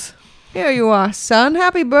 gold. Here you are, son.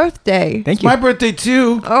 Happy birthday. Thank It's you. my birthday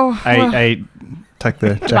too. Oh, well, I tuck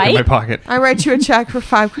the check in Dwight? my pocket. I write you a check for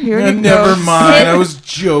 5. Here you go. Never mind. I was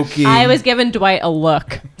joking. I was giving Dwight a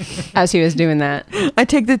look as he was doing that. I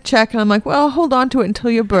take the check and I'm like, well, hold on to it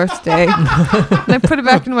until your birthday. And I put it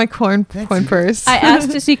back into my coin purse. I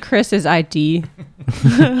asked to see Chris's ID.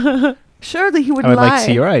 Surely he would I would lie. like to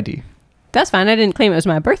see your ID. That's fine. I didn't claim it was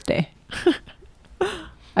my birthday.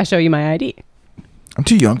 I show you my ID. I'm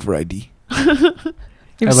too young for ID. Your I look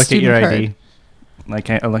at your student card. ID. Like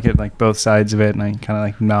I look at like both sides of it, and I kind of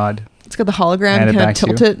like nod. It's got the hologram. Hand it Kind of back to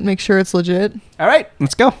tilt you. it, make sure it's legit. All right,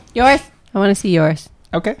 let's go. Yours. I want to see yours.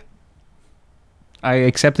 Okay. I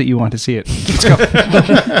accept that you want to see it. Let's go.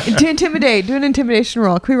 To intimidate. Do an intimidation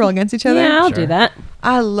roll. Can we roll against each other? Yeah, I'll Sure. do that.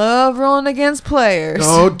 I love rolling against players.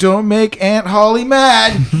 Oh, don't make Aunt Holly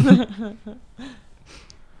mad.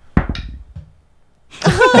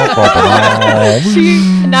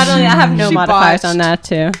 Not only I have no She modifiers botched. on that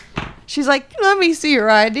too. She's like, let me see your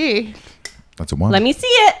ID. That's a one. Let me see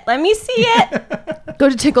it. Let me see it. Go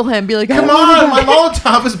to tickle him. Be like, Come on, my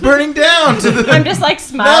Molotov is burning down. To the I'm just like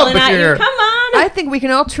smiling but at you. you're- Come on. I think we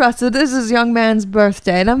can all trust that this is young man's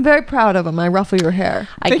birthday, and I'm very proud of him. I ruffle your hair.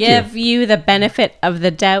 I Thank you. give you the benefit of the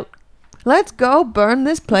doubt. Let's go burn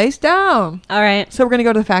this place down. All right. So we're gonna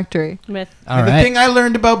go to the factory. With All the right. thing I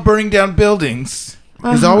learned about burning down buildings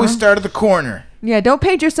is always start at the corner. Yeah, don't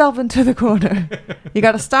paint yourself into the corner. You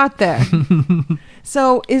got to start there.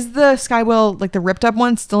 So is the skywell, like the ripped up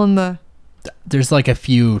one, still in the? There's like a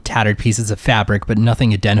few tattered pieces of fabric, but nothing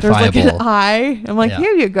There's like identifiable. an eye. I'm like, Yeah.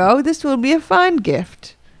 here you go. This will be a fine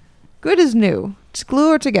gift. Good as new. Just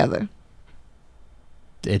glue her together.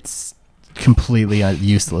 It's completely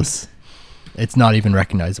useless. It's not even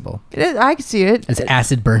recognizable. It is, I can see it. It's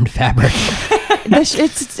acid burned fabric.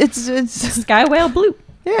 It's Sky Whale Blue.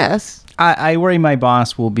 yes. I worry my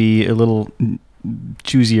boss will be a little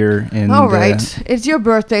choosier in All right. It's your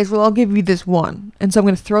birthday, so I'll give you this one. And so I'm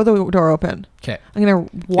going to throw the door open. Okay. I'm going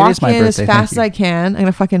to walk is my in as birthday, fast as thank I can. I'm going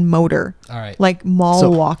to fucking motor. All right. Like mall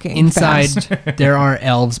So, walking. Inside, fast. there are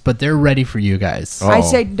elves, but they're ready for you guys. Oh. I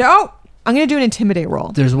say, no. I'm going to do an intimidate roll.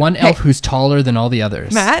 There's one elf who's taller than all the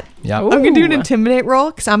others. Matt, Yep. I'm going to do an Ooh. intimidate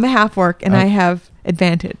roll because I'm a half orc and I have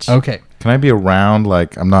advantage. Okay. Can I be around?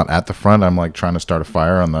 Like I'm not at the front. I'm like trying to start a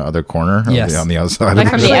fire on the other corner. Of Yes. on the other side. Like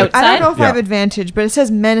of from the the building. outside? I don't know if I have Yeah. advantage, but it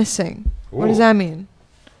says menacing. What does that mean?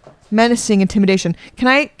 Menacing, intimidation. Can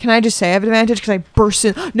I just say I have advantage because I burst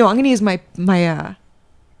in? No, I'm going to use my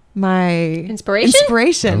Inspiration?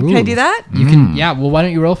 Inspiration. Can I do Ooh. that? You can. Yeah. Well, why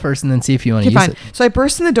don't you roll first and then see if you want to Okay, use fine. it? So I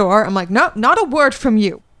burst in the door. I'm like, no, not a word from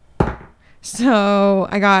you. So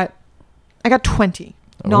I got 20,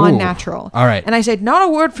 non-natural. All right. And I said, not a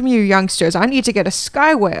word from you, youngsters. I need to get a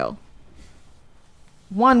sky whale.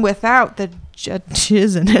 One without the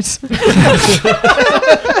jizz in it. Sorry,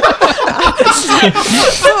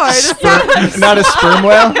 does that- not a sperm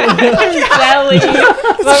whale. Jelly.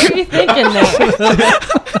 What were you thinking there? so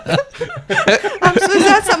is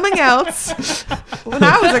that something else? When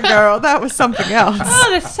I was a girl, that was something else. Oh,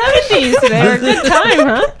 the 70s. They were a good time,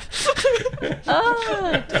 huh?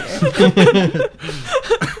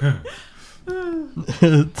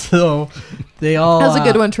 Oh, So they all. That was a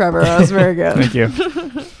good one, Trevor. That was very good. Thank you.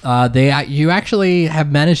 You actually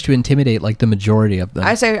have managed to intimidate like the majority of them.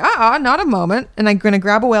 I say, not a moment. And I'm going to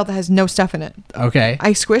grab a whale that has no stuff in it. Okay.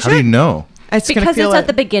 I squish How do you it. know? It's gonna because feel it's it. at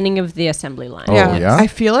the beginning of the assembly line. Oh, yeah. yeah? I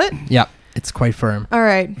feel it. Yep. It's quite firm. All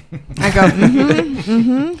right. I go,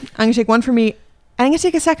 I'm going to take one for me. And I'm going to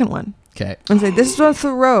take a second one. Okay. And say, this is what's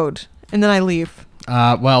the road. And then I leave.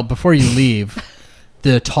 Well, before you leave,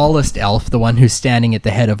 the tallest elf, the one who's standing at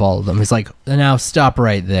the head of all of them, is like, now stop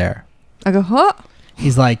right there. I go, huh?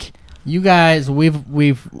 He's like, you guys,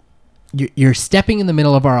 we've you're stepping in the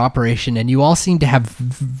middle of our operation, and you all seem to have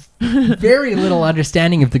very little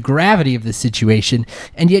understanding of the gravity of the situation,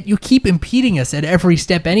 and yet you keep impeding us at every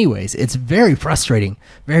step anyways. It's very frustrating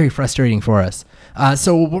for us.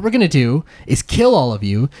 So what we're going to do is kill all of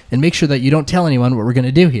you and make sure that you don't tell anyone what we're going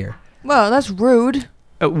to do here. Well, that's rude.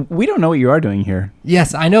 We don't know what you are doing here.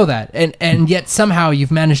 Yes, I know that. And yet somehow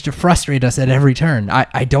you've managed to frustrate us at every turn.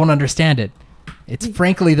 I don't understand it. It's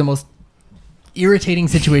frankly the most irritating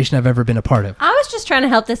situation I've ever been a part of. I was just trying to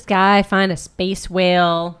help this guy find a space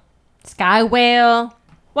whale, sky whale,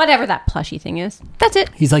 whatever that plushy thing is. That's it.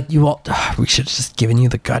 He's like, you all, we should have just given you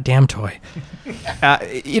the goddamn toy.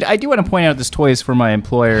 I do want to point out this toy is for my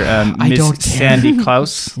employer, I Miss don't care. Sandy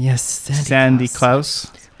Klaus. Yes, Sandy Klaus.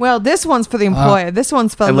 Well, this one's for the employer. This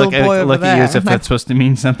one's for the little boy over look there. at you as if that's supposed to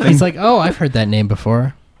mean something. He's like, oh, I've heard that name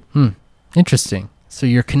before. Interesting. So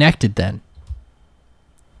you're connected then.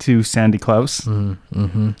 To Sandy Klaus.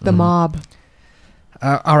 The mob.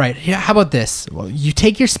 All right. Yeah, how about this? Well, you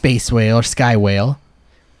take your space whale or sky whale,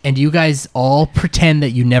 and you guys all pretend that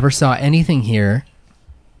you never saw anything here,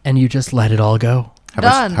 and you just let it all go.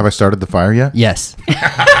 Done. Have I started the fire yet? Yes.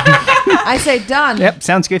 I say done. Yep,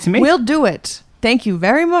 sounds good to me. We'll do it. Thank you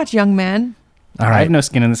very much, young man. All I right. have no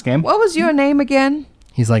skin in this game. What was your name again?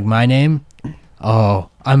 He's like, my name? Oh,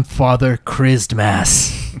 I'm Father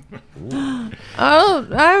Christmas. Oh,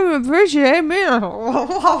 I appreciate me.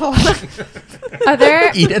 Are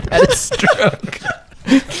there Edith had a stroke.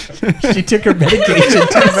 She took her medication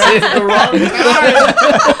too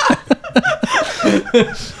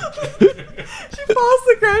She falls to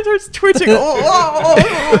the ground and starts twitching. Get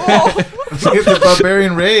the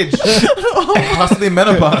barbarian rage. Possibly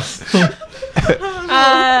menopause.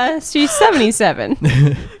 she's 77.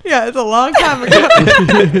 Yeah, it's a long time ago.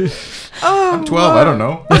 I'm 12. I don't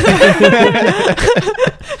know.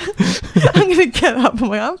 I'm gonna get up. I'm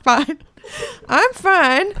like, I'm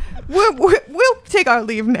fine. We'll take our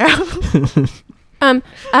leave now. I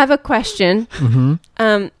have a question.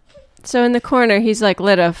 So in the corner, he's like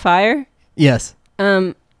lit a fire. Yes.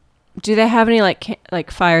 Do they have any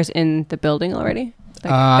like fires in the building already?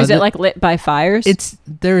 Like, is it like lit by fires? It's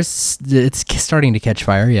starting to catch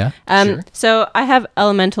fire, yeah. Sure. So I have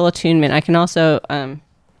elemental attunement. I can also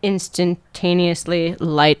instantaneously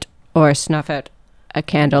light or snuff out a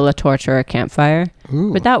candle, a torch, or a campfire.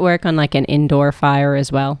 Ooh. Would that work on like an indoor fire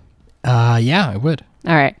as well? Yeah, it would.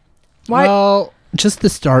 All right. Why? Well, just the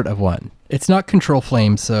start of one. It's not control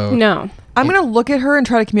flame, so No. I'm gonna look at her and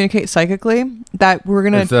try to communicate psychically that we're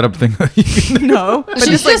gonna Is that a thing that you can no. But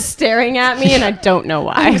She's just staring at me, and I don't know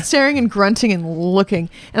I'm why. staring and grunting and looking,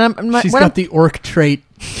 and she's got the orc trait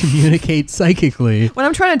communicate psychically. what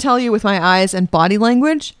I'm trying to tell you with my eyes and body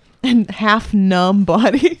language and half numb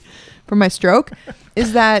body from my stroke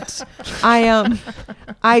is that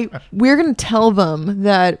we're gonna tell them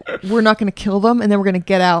that we're not gonna kill them, and then we're gonna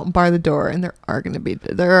get out and bar the door, and they're already gonna be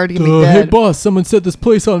Hey dead. boss, someone set this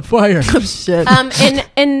place on fire. Oh, shit.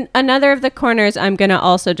 In another of the corners, I'm gonna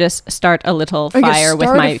also just start a little Oh, you fire with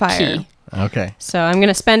start a my fire. key. Okay. So I'm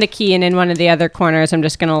gonna spend a key, and in one of the other corners, I'm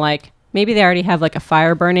just gonna like maybe they already have like a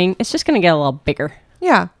fire burning. It's just gonna get a little bigger.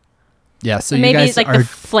 Yeah. Yeah, so Maybe you guys like are the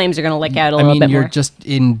flames are gonna lick out a I little mean, bit you're more. just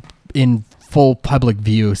in full public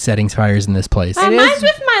view setting fires in this place. It Mine's is-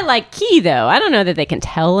 with my like key though. I don't know that they can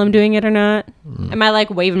tell I'm doing it or not. Am I like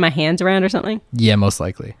waving my hands around or something? Yeah, most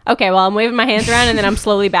likely. Okay, well I'm waving my hands around and then I'm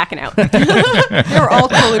slowly backing out. They're all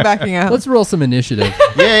totally backing out. Let's roll some initiative.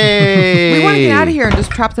 Yay! We want to get out of here and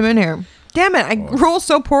just trap them in here. Damn it! I roll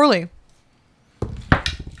so poorly.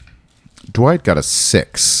 Dwight got a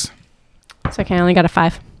 6. It's okay, I only got a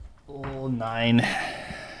 5. 9.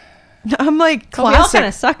 I'm like We all classic. kind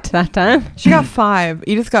of sucked that time. She got 5.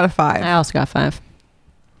 Edith got a 5. I also got 5.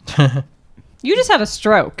 You just had a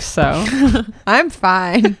stroke, so. I'm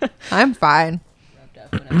fine. I'm fine.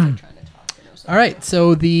 All right,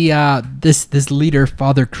 so the this leader,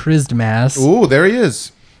 Father Christmas. Ooh, there he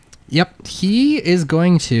is. Yep, he is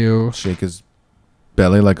going to. Shake his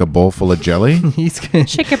belly like a bowl full of jelly. He's gonna,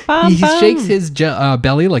 Shake it, bum, he bum. shakes his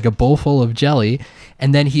belly like a bowl full of jelly,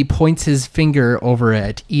 and then he points his finger over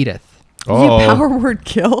at Edith. You Oh, power word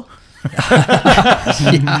kill.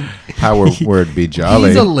 power word be jolly.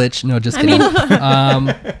 He's a lich. No, just kidding.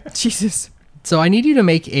 Jesus. So I need you to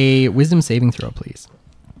make a wisdom saving throw, please.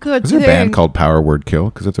 Good Is there a thing. band called Power Word Kill?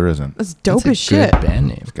 Because if there isn't, That's dope That's as a good shit. band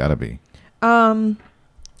name. it's gotta be.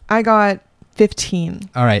 I got 15.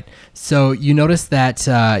 All right. So you notice that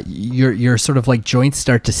your sort of like joints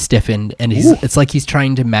start to stiffen, and it's like he's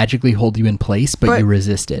trying to magically hold you in place, but you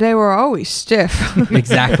resist it. They were always stiff.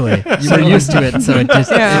 Exactly. You were used to it, so it just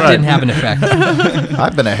Yeah. it didn't have an effect.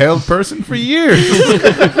 I've been a held person for years.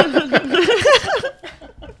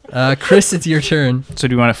 Chris, it's your turn. So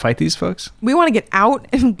do you want to fight these folks? We want to get out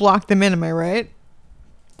and block them in. Am I right?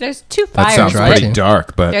 There's two That fires. sounds right? pretty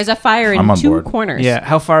dark, but There's a fire I'm in on 2 board. corners. Yeah.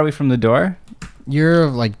 How far are we from the door? You're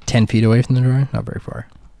like 10 feet away from the door. Not very far.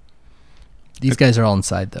 These guys are all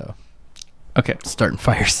inside, though. Okay. Starting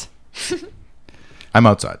fires. I'm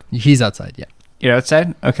outside. He's outside, yeah. You're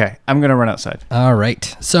outside? Okay. I'm going to run outside. All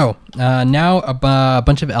right. So now a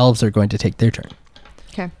bunch of elves are going to take their turn.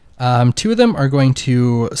 Okay. 2 of them are going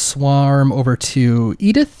to swarm over to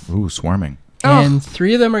Edith, Ooh, swarming. and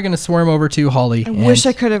 3 of them are going to swarm over to Holly. I wish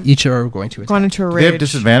and I could have Each are going to attack. gone into a Do they have rage.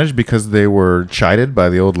 disadvantage because they were chided by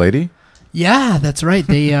the old lady? Yeah, that's right.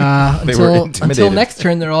 They They were until intimidated. Oh, next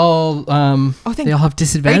turn, they're all they all have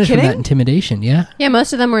disadvantage from that kidding? intimidation. Yeah, Yeah,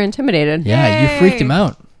 most of them were intimidated. yeah, you freaked him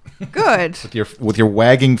out. Good. With your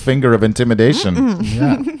wagging finger of intimidation.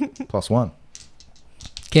 Yeah. +1.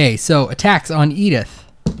 Okay, so attacks on Edith.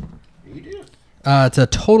 It's a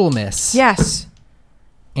total miss. Yes.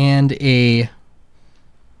 And a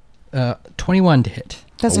 21 to hit.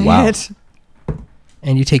 That's Oh, a wow. hit.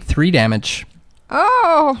 And you take 3 damage.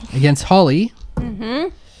 Oh. Against Holly,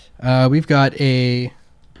 we've got a...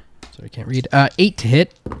 Sorry, I can't read. 8 to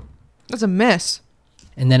hit. That's a miss.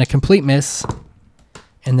 And then a complete miss.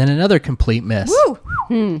 And then another complete miss.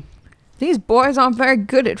 Woo. These boys aren't very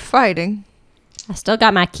good at fighting. I still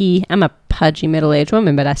got my key. I'm a pudgy middle-aged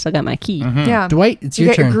woman, but I still got my key. Yeah. Dwight, it's You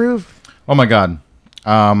your get your turn. groove. Oh my god.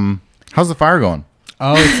 How's the fire going?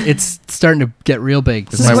 Oh, it's starting to get real big.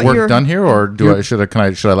 Is This is my what work you're- done here, or should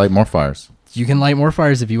I light more fires? You can light more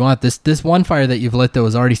fires if you want. This one fire that you've lit though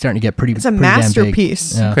is already starting to get pretty. It's a pretty damn big.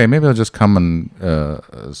 masterpiece. Yeah. Okay, maybe I'll just come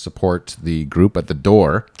and support the group at the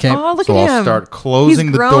door. Okay. Oh, look So at him. I'll start closing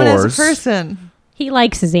He's the grown doors. as a person. He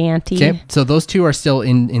likes his auntie. Okay. So those 2 are still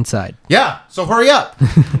inside. Yeah, so hurry up.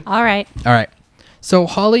 All right. All right. So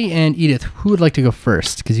Holly and Edith, who would like to go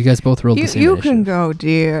first? Because you guys both rolled the same You initiative. can go,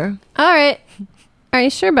 dear. All right. Are you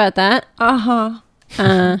sure about that? Uh-huh.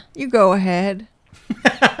 You go ahead.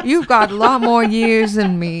 You've got a lot more years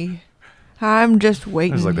than me. I'm just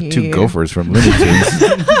waiting There's like the here. 2 gophers from Looney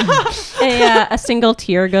Tunes. A single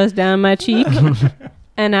tear goes down my cheek,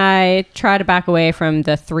 and I try to back away from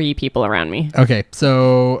the 3 people around me. Okay.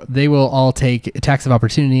 So they will all take attacks of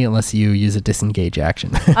opportunity unless you use a disengage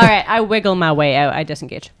action. All right, I wiggle my way out. I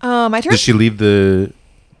disengage. My turn. Did she leave the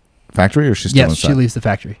factory, or is she still Yes, inside? she leaves the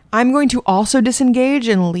factory. I'm going to also disengage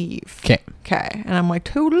and leave. Okay. Okay. And I'm like,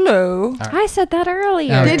 toodaloo. I said that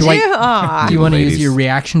earlier. Did Dwight, you? Ah. Do you want to use ladies. your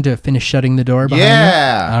reaction to finish shutting the door behind you?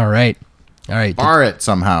 Yeah. All right. All right. Bar it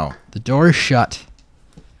somehow. The door is shut.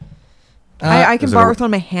 I can is it bar a- with one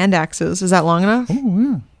of my hand axes. Is that long enough?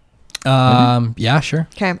 Yeah, sure.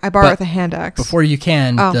 Okay. I bar But with a hand axe. Before you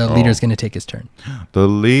can, Oh. the leader's going to take his turn. The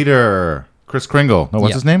leader, Chris Kringle. No,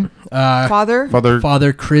 what's Yeah. his name? Father?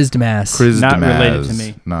 Father Chrisdmas. Chris Not Demaz. related to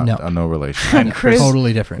me. Not No. no relation. No, Chris-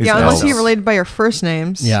 totally different. Yeah, He's unless elves. you're related by your first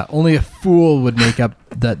names. Yeah, only a fool would make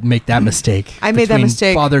that mistake. I made that between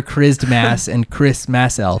mistake. Father Chrisdmas and Chris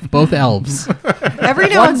Mass Elf, both elves. Every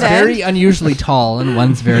now and One's then. very unusually tall and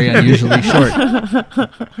one's very unusually short.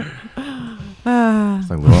 It's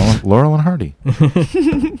like Laurel and Hardy.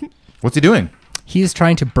 What's he doing? He is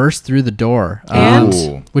trying to burst through the door, And?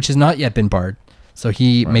 Ooh. which has not yet been barred. So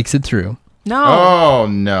he makes it through. No. Oh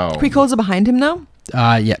no. Can we close it behind him now?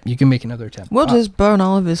 Yeah, you can make another attempt. We'll just burn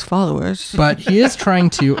all of his followers. But he is trying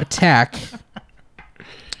to attack.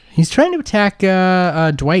 He's trying to attack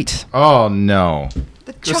Dwight. Oh no.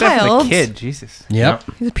 The Goes after child. the kid. Jesus. Yep.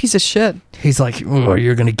 He's a piece of shit. He's like, oh,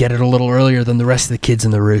 you're going to get it a little earlier than the rest of the kids in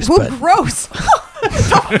the roost. Ooh, But gross.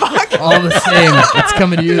 all the same, it's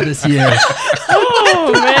coming to you this year.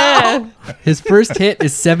 Oh, man. His first hit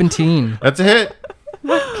is 17. That's a hit.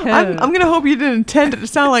 I'm going to hope you didn't intend it to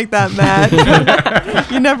sound like that,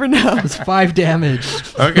 Matt. You never know. It's 5 damage.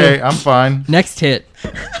 Okay, I'm fine. Next hit.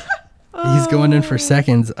 He's going in for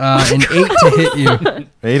seconds. An 8 to hit you.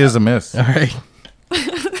 8 is a miss. All right.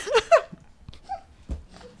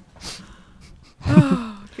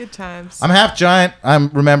 Good times. I'm half giant.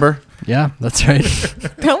 Remember. Yeah, that's right.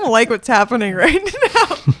 I don't like what's happening right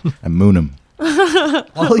now. I moon him.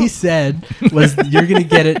 All he said was you're going to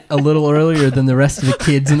get it a little earlier than the rest of the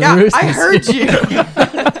kids in the Yeah, roost. I heard you.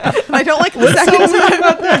 I don't like the second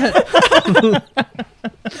time.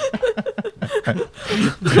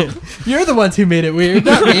 You're the ones who made it weird,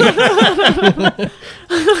 not me.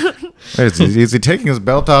 Wait, is he taking his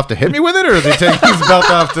belt off to hit me with it, or is he taking his belt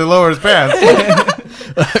off to lower his pants?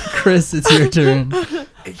 Chris, it's your turn.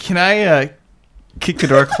 Can I kick the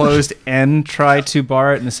door closed and try to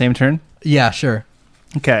bar it in the same turn? Yeah, sure.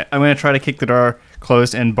 Okay, I'm going to try to kick the door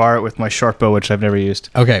closed and bar it with my short bow, which I've never used.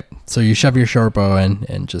 Okay, so you shove your short bow in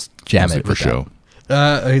and just jam Mostly it for with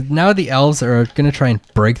that. show. Now the elves are going to try and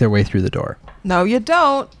break their way through the door. No, you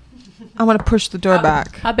don't. I'm gonna push the door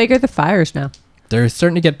back. How big are the fires now? They're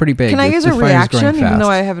starting to get pretty big. Can I The- use the a fire's reaction, growing even fast. though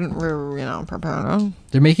I haven't, prepared them?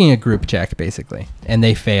 They're making a group check, basically, and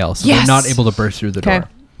they fail, so Yes! they're not able to burst through the Okay. door.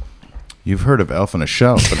 You've heard of Elf in a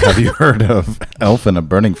Shell, but have you heard of Elf in a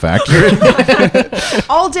Burning Factory?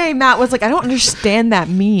 All day, Matt was like, I don't understand that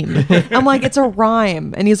meme. I'm like, it's a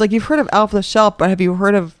rhyme. And he's like, you've heard of Elf on the Shelf, but have you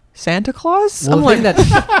heard of Santa Claus? Well, I'm the like, thing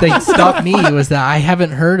that they stopped me was that I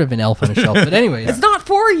haven't heard of an elf on a shelf. But anyways, it's not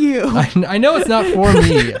for you. I know it's not for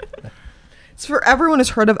me. It's for everyone who's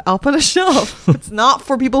heard of Elf on a Shelf. It's not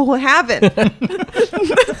for people who haven't.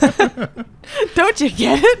 Don't you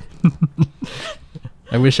get it?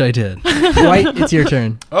 I wish I did. Dwight, it's your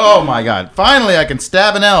turn. Oh my god. Finally, I can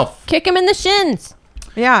stab an elf. Kick him in the shins.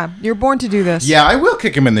 Yeah, you're born to do this. Yeah, I will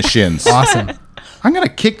kick him in the shins. Awesome. I'm going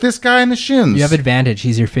to kick this guy in the shins. You have advantage.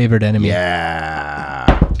 He's your favorite enemy.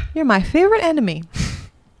 Yeah. You're my favorite enemy.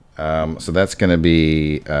 So that's going to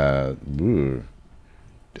be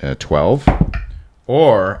 12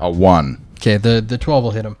 or a 1. Okay, the 12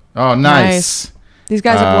 will hit him. Oh, nice. These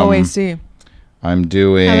guys are low Um, AC. I'm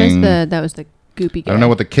doing. That was the goopy guy. I don't know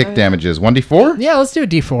what the kick damage is. 1d4? Yeah, let's do a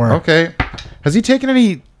D4. Okay. Has he taken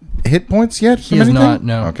any hit points yet? He from has anything? not,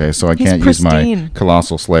 no. Okay, so I He's can't use my pristine.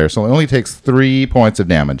 Colossal Slayer. So it only takes 3 points of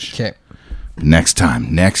damage. Okay. Next time.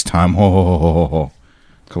 Oh.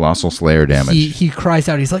 Colossal Slayer damage. He cries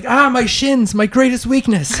out. He's like, my shins, my greatest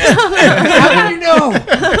weakness. How do you know?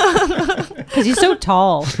 Because he's so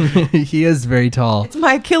tall. He is very tall. It's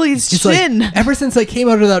my Achilles He's shin. like, ever since I came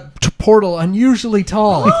out of that portal, unusually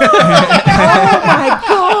tall. Oh my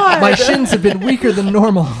god. My shins have been weaker than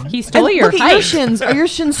normal. He stole And your look at height. your shins. Are your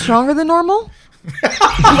shins stronger than normal? Look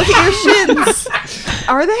at your shins.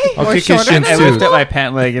 Are they? I'll Or kick his shorter shins than I too. lift up my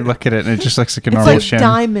pant leg and look at it, and it just looks like a It's normal like shin.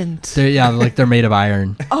 diamond. They're made of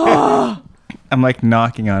iron. I'm like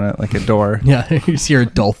knocking on it like a door. Yeah, you just hear a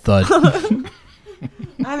dull thud.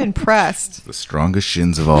 I'm impressed. The strongest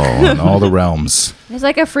shins of all in all the realms. It's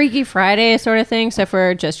like a Freaky Friday sort of thing, except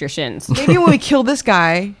for just your shins. Maybe when we kill this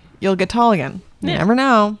guy, you'll get tall again. You Yeah. never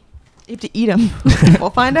know. You have to eat him. We'll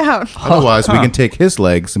find out. Otherwise, we can take his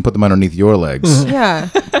legs and put them underneath your legs. Yeah.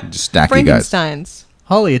 Just stack you guys. Frankenstein's.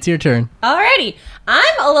 Holly, it's your turn. Alrighty.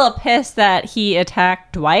 I'm a little pissed that he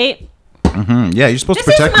attacked Dwight. Yeah, you're supposed This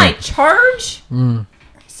to is protect my me. charge.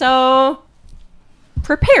 So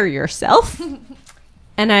prepare yourself.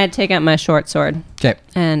 And I take out my short sword. Okay.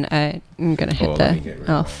 And I'm going to hit let me the get rid of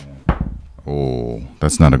elf. Oh,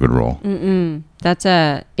 that's not a good roll. That's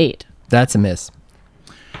a 8. That's a miss.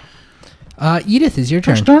 Edith, is your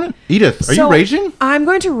turn. Gosh darn it. Edith, are you raging? I'm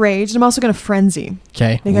going to rage, and I'm also going to frenzy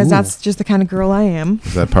Okay. because that's just the kind of girl I am.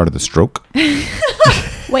 Is that part of the stroke?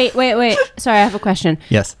 Wait. Sorry, I have a question.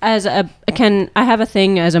 Yes. I have a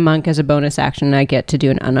thing as a monk as a bonus action? I get to do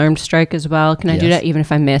an unarmed strike as well. Can I do Yes. that even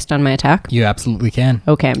if I missed on my attack? You absolutely can.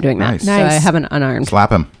 Okay, I'm doing that. Nice. So I Nice. have an unarmed.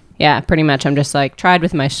 Slap him. Yeah, pretty much. I'm just like tried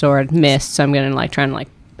with my sword, missed. So I'm gonna like try and like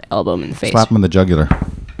elbow him in the face. Slap him in the jugular.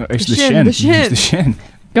 It's The shin, the shin. It's the shin.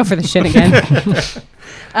 Go for the shin again.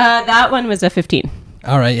 That one was a 15.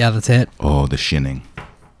 All right. Yeah, that's it. Oh, the shinning.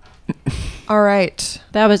 All right.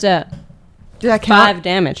 That was a Did that count? 5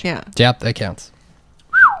 damage. Yeah. Yep, that counts.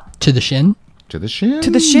 To the shin. To the shin? To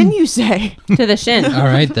the shin, you say? To the shin. All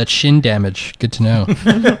right, that's shin damage. Good to know.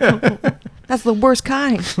 That's the worst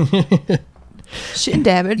kind. Shin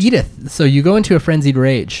damage. Edith, so you go into a frenzied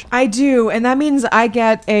rage. I do, and that means I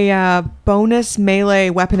get a bonus melee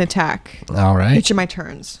weapon attack All right. each of my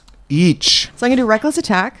turns. Each. So I'm gonna do reckless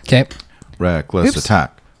attack. Okay. Reckless Oops.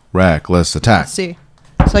 attack. Reckless attack. Let's see.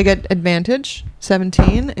 So I get advantage,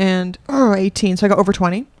 17, and 18. So I go over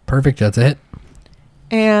 20. Perfect. That's a hit.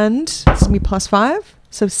 And it's gonna be plus 5.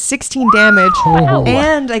 So 16 damage. Oh.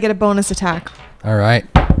 And I get a bonus attack. All right.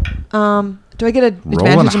 Do I get an Rolling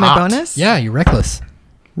advantage in my hot. bonus? Yeah, you're reckless.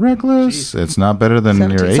 Reckless. It's not better than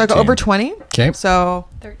 17. your 18. So I go over 20. Okay. So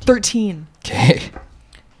 13. Okay.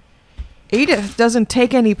 Edith doesn't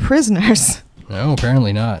take any prisoners. No,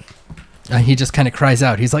 apparently not. He just kind of cries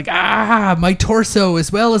out. He's like, my torso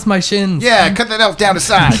as well as my shins. Yeah, cut that elf down to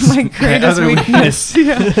size. My greatest other weakness.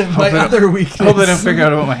 My other weakness. Hope they don't figure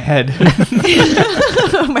out about my head.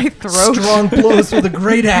 My throat. Strong blows with a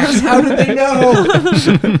great axe. How did they know?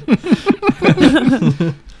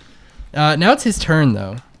 Now it's his turn,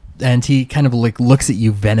 though. And he kind of like looks at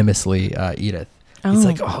you venomously, Edith. He's Oh.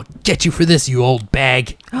 like, get you for this, you old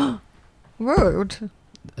bag. Rude.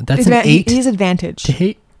 That's an 8 He's advantage. to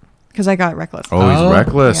hit. because I got reckless. Oh, he's Oh.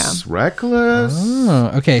 reckless. Reckless.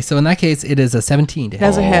 Oh, okay. So in that case, it is a 17 to hit.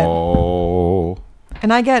 That's a hit. Oh.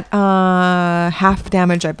 And I get half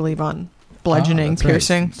damage, I believe, on bludgeoning, that's right.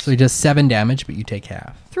 piercing. So he does 7 damage, but you take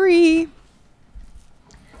half. 3.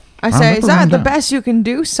 I say, remember is that the that. best you can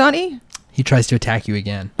do, Sonny? He tries to attack you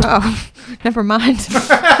again. Oh, never mind.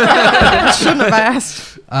 Shouldn't have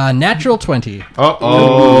asked. Natural 20.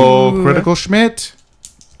 Uh-oh. Ooh. Critical Schmidt.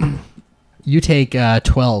 You take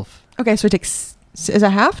 12. Okay, so it takes. Is that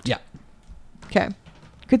halved? Yeah. Okay.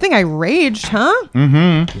 Good thing I raged, huh?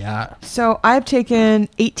 Mm-hmm. Yeah. So I've taken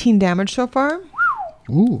 18 damage so far.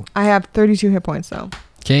 Ooh. I have 32 hit points, though.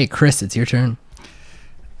 Okay, Chris, it's your turn.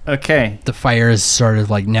 Okay. The fire is sort of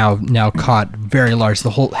like now caught very large. The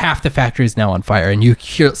whole half the factory is now on fire, and you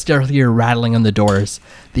still hear rattling on the doors.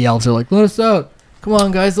 The elves are like, "Let us out! Come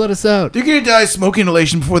on, guys, let us out!" They're gonna die of smoke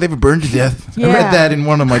inhalation before they ever burn to death. I Yeah. read that in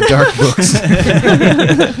one of my dark books.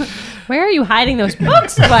 Where are you hiding those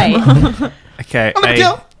books, Dwight? Okay. I'm gonna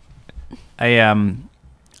kill.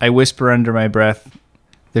 I whisper under my breath,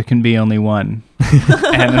 "There can be only one,"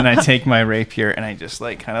 and then I take my rapier and I just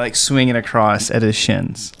like kind of like swing it across at his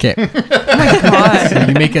shins. Okay, Oh my god. so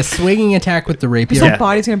you make a swinging attack with the His rapier. whole Yeah.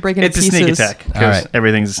 body's going to break into It's a pieces. sneak attack because All right.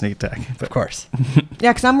 everything's a sneak attack. Of course,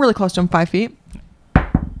 Yeah, because I'm really close to him, 5 feet.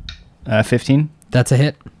 15. that's a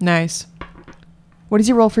hit. Nice. What does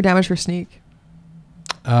he roll for damage for sneak?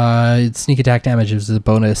 Sneak attack damage is a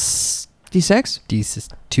bonus D6?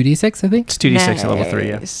 2d6, I think. It's 2d6 at level 3.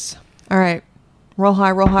 Yeah. Nice. All right. Roll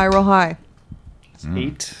high, roll high, roll high. It's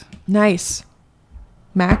 8, Nice.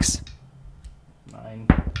 Max? 9,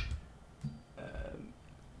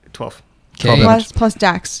 12. Okay. Plus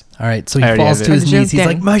Dax. All right, so I he already falls have to it. his Did you? knees. He's Dang.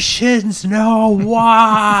 like, "My shins, no,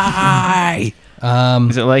 why?"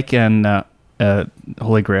 Is it like in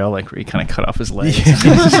Holy Grail, like where you kind of cut off his legs?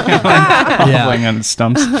 Yeah. Hobbling on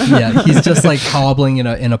stumps. Yeah, he's just like hobbling in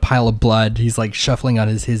a pile of blood. He's like shuffling on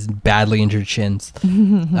his badly injured shins.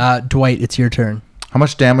 Dwight, it's your turn. How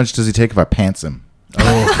much damage does he take if I pants him?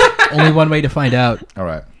 Oh, only one way to find out. All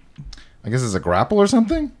right. I guess it's a grapple or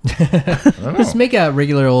something? I don't know. Just make a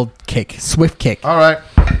regular old kick, swift kick. All right.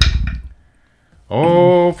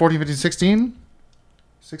 Oh, 14, 15, 16?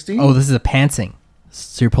 16? Oh, this is a pantsing.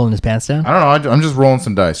 So you're pulling his pants down? I don't know. I'm just rolling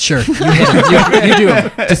some dice. Sure. You hit him. You do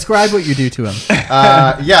him. Describe what you do to him.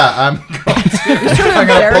 Yeah, I'm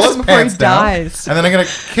gonna pull his before he pants down, dies. and then I'm gonna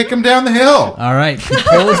kick him down the hill. All right. You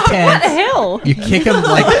pull his What the pants. hell? You kick him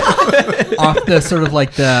like off the sort of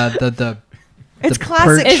like the It's the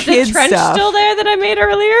classic perch- Is the kid trench stuff. still there that I made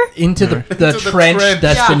earlier? into the Into the trench trench.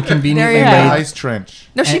 that's Yeah. been conveniently There you Yeah, go. made. ice trench.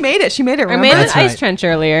 No, she made it. She made it, I remember? made an That's ice right. trench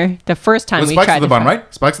earlier. The first time With we spikes tried at the to bottom, find-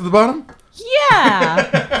 right? Spikes at the bottom? Yeah.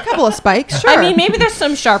 A couple of spikes, sure. I mean, maybe there's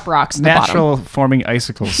some sharp rocks at the Natural forming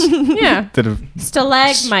icicles bottom. Yeah. that have.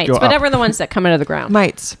 Stalagmites, Go up. whatever the ones that come out of the ground.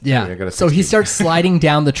 Mites. Yeah. I got a So he 16. starts sliding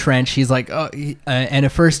down the trench. He's like, and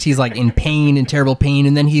at first he's like in pain, in terrible pain,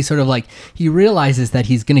 and then he sort of like he realizes that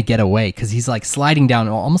he's gonna get away because he's like sliding down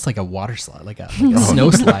almost like a water slide, like a snow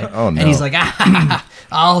slide. Oh, no. And he's like,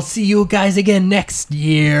 I'll see you guys again next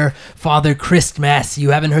year, Father Christmas. You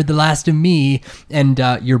haven't heard the last of me. And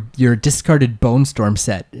your discarded Bone Storm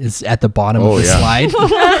set is at the bottom Oh, of the yeah.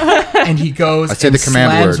 slide, and he goes I say and the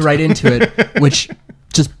command slams word. right into it, which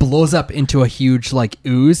just blows up into a huge like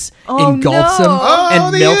ooze, Oh, engulfs no. him, Oh,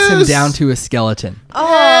 and the melts him ooze. down to a skeleton.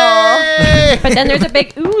 Oh, But then there's a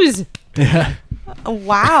big ooze.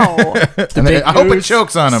 wow. And big I hope it ooze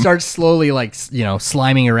chokes on him. Starts slowly like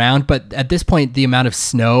sliming around, but at this point the amount of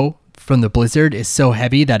snow from the blizzard is so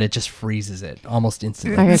heavy that it just freezes it almost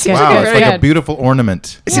instantly. Okay, good. Wow, it's Very like a good. beautiful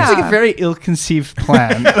ornament. It seems like a very ill-conceived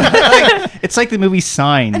plan. It's like the movie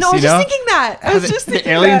Signs. I know, I was you know? just thinking that. I was just thinking the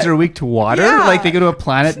aliens that. are weak to water. Yeah. Like they go to a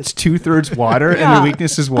planet that's 2/3 water, and Yeah. the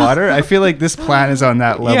weakness is water. I feel like this plan is on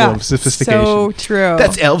that level of sophistication. So true.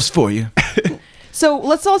 elves for you. So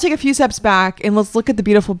let's all take a few steps back and let's look at the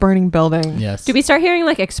beautiful burning building. Yes. Do we start hearing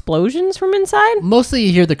like explosions from inside? Mostly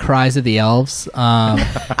you hear the cries of the elves I'm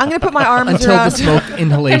gonna put my arms until the around. smoke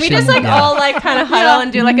inhalation. Can we just like yeah. all like kind of huddle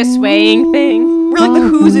and do like a swaying thing? We're like the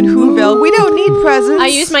Who's in Whoville. We don't need presents. I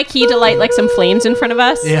use my key to light like some flames in front of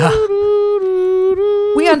us. Yeah.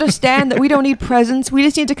 We understand that we don't need presents. We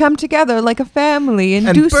just need to come together like a family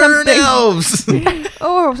and, do burn something. elves.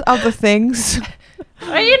 Or other things.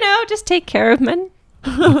 Or, you know, just take care of men.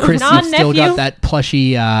 Chris, you've still Non-nephew. got that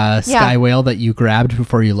plushy sky whale that you grabbed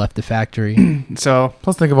before you left the factory. So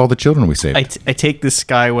Plus, think of all the children we saved. I take this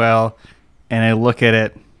sky whale, and I look at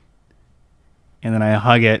it, and then I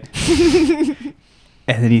hug it,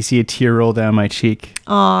 and then you see a tear roll down my cheek,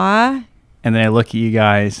 Aw. and then I look at you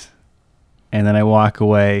guys, and then I walk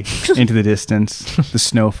away into the distance, the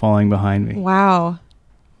snow falling behind me. Wow.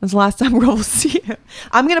 That's the last time we'll see you.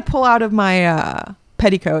 I'm going to pull out of my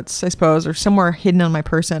petticoats, I suppose, or somewhere hidden on my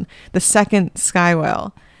person, the second sky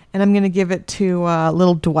whale. And I'm going to give it to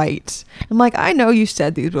little Dwight. I'm like, I know you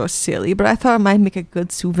said these were silly, but I thought it might make a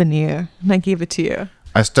good souvenir. And I gave it to you.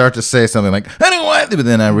 I start to say something like, I don't want it, but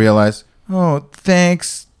then I realize, oh,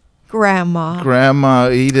 thanks, Grandma. Grandma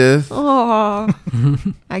Edith. Oh,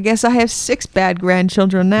 I guess I have 6 bad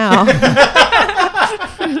grandchildren now.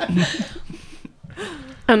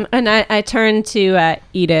 And I turn to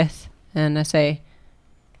Edith and I say,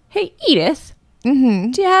 "Hey, Edith, do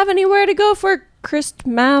you have anywhere to go for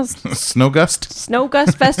Christmas Snowgust?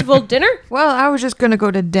 Snowgust Festival dinner?" Well, I was just going to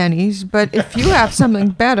go to Denny's, but if you have something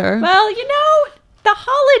better. Well, the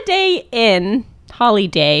Holiday Inn,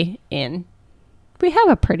 we have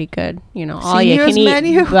a pretty good, all you can Seniors eat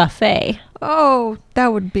menu? buffet. Oh,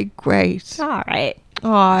 that would be great. All right.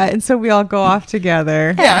 Aw, and so we all go off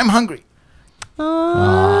together. Yeah, I'm hungry. The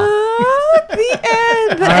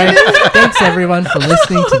end. All right. Thanks, everyone, for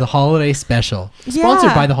listening to the holiday special. Sponsored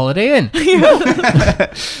Yeah. by the Holiday Inn.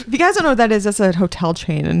 If you guys don't know what that is, that's a hotel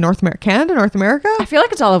chain in North America. Canada, North America? I feel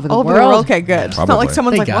like it's all over the All over world. the world. Okay, good. It's not like Probably.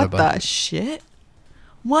 someone's They like, got a what the bunch. shit?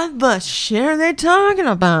 What the shit are they talking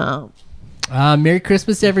about? Merry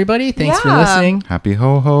Christmas to everybody. Thanks for Yeah. listening. Happy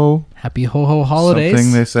ho-ho. Happy ho-ho holidays.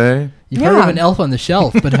 Something they say. You've heard of Yeah. an elf on the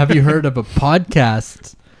shelf, but have you heard of a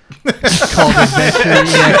podcast called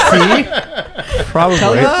Adventure EXE? Probably.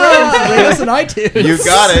 Tell your friends. Rate us on iTunes. You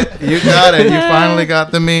got it. You got it. You finally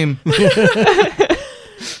got the meme.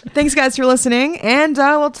 Thanks, guys, for listening, and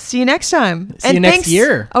we'll see you next time. See you next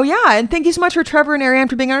year. Oh, yeah, and thank you so much for Trevor and Ariane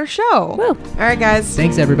for being on our show. Woo. All right, guys.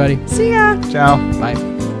 Thanks, everybody. See ya. Ciao. Bye.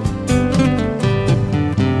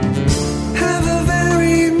 Have a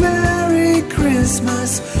very Merry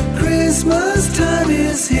Christmas. Christmas time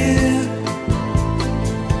is here.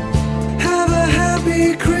 Have a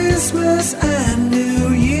happy Christmas and New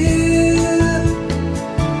Year.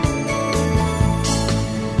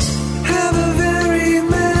 Have a very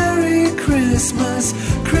Merry Christmas.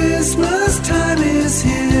 Christmas time is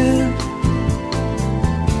here.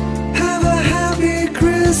 Have a happy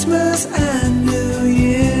Christmas and New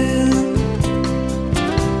Year.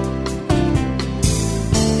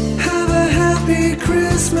 Have a happy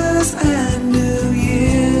Christmas and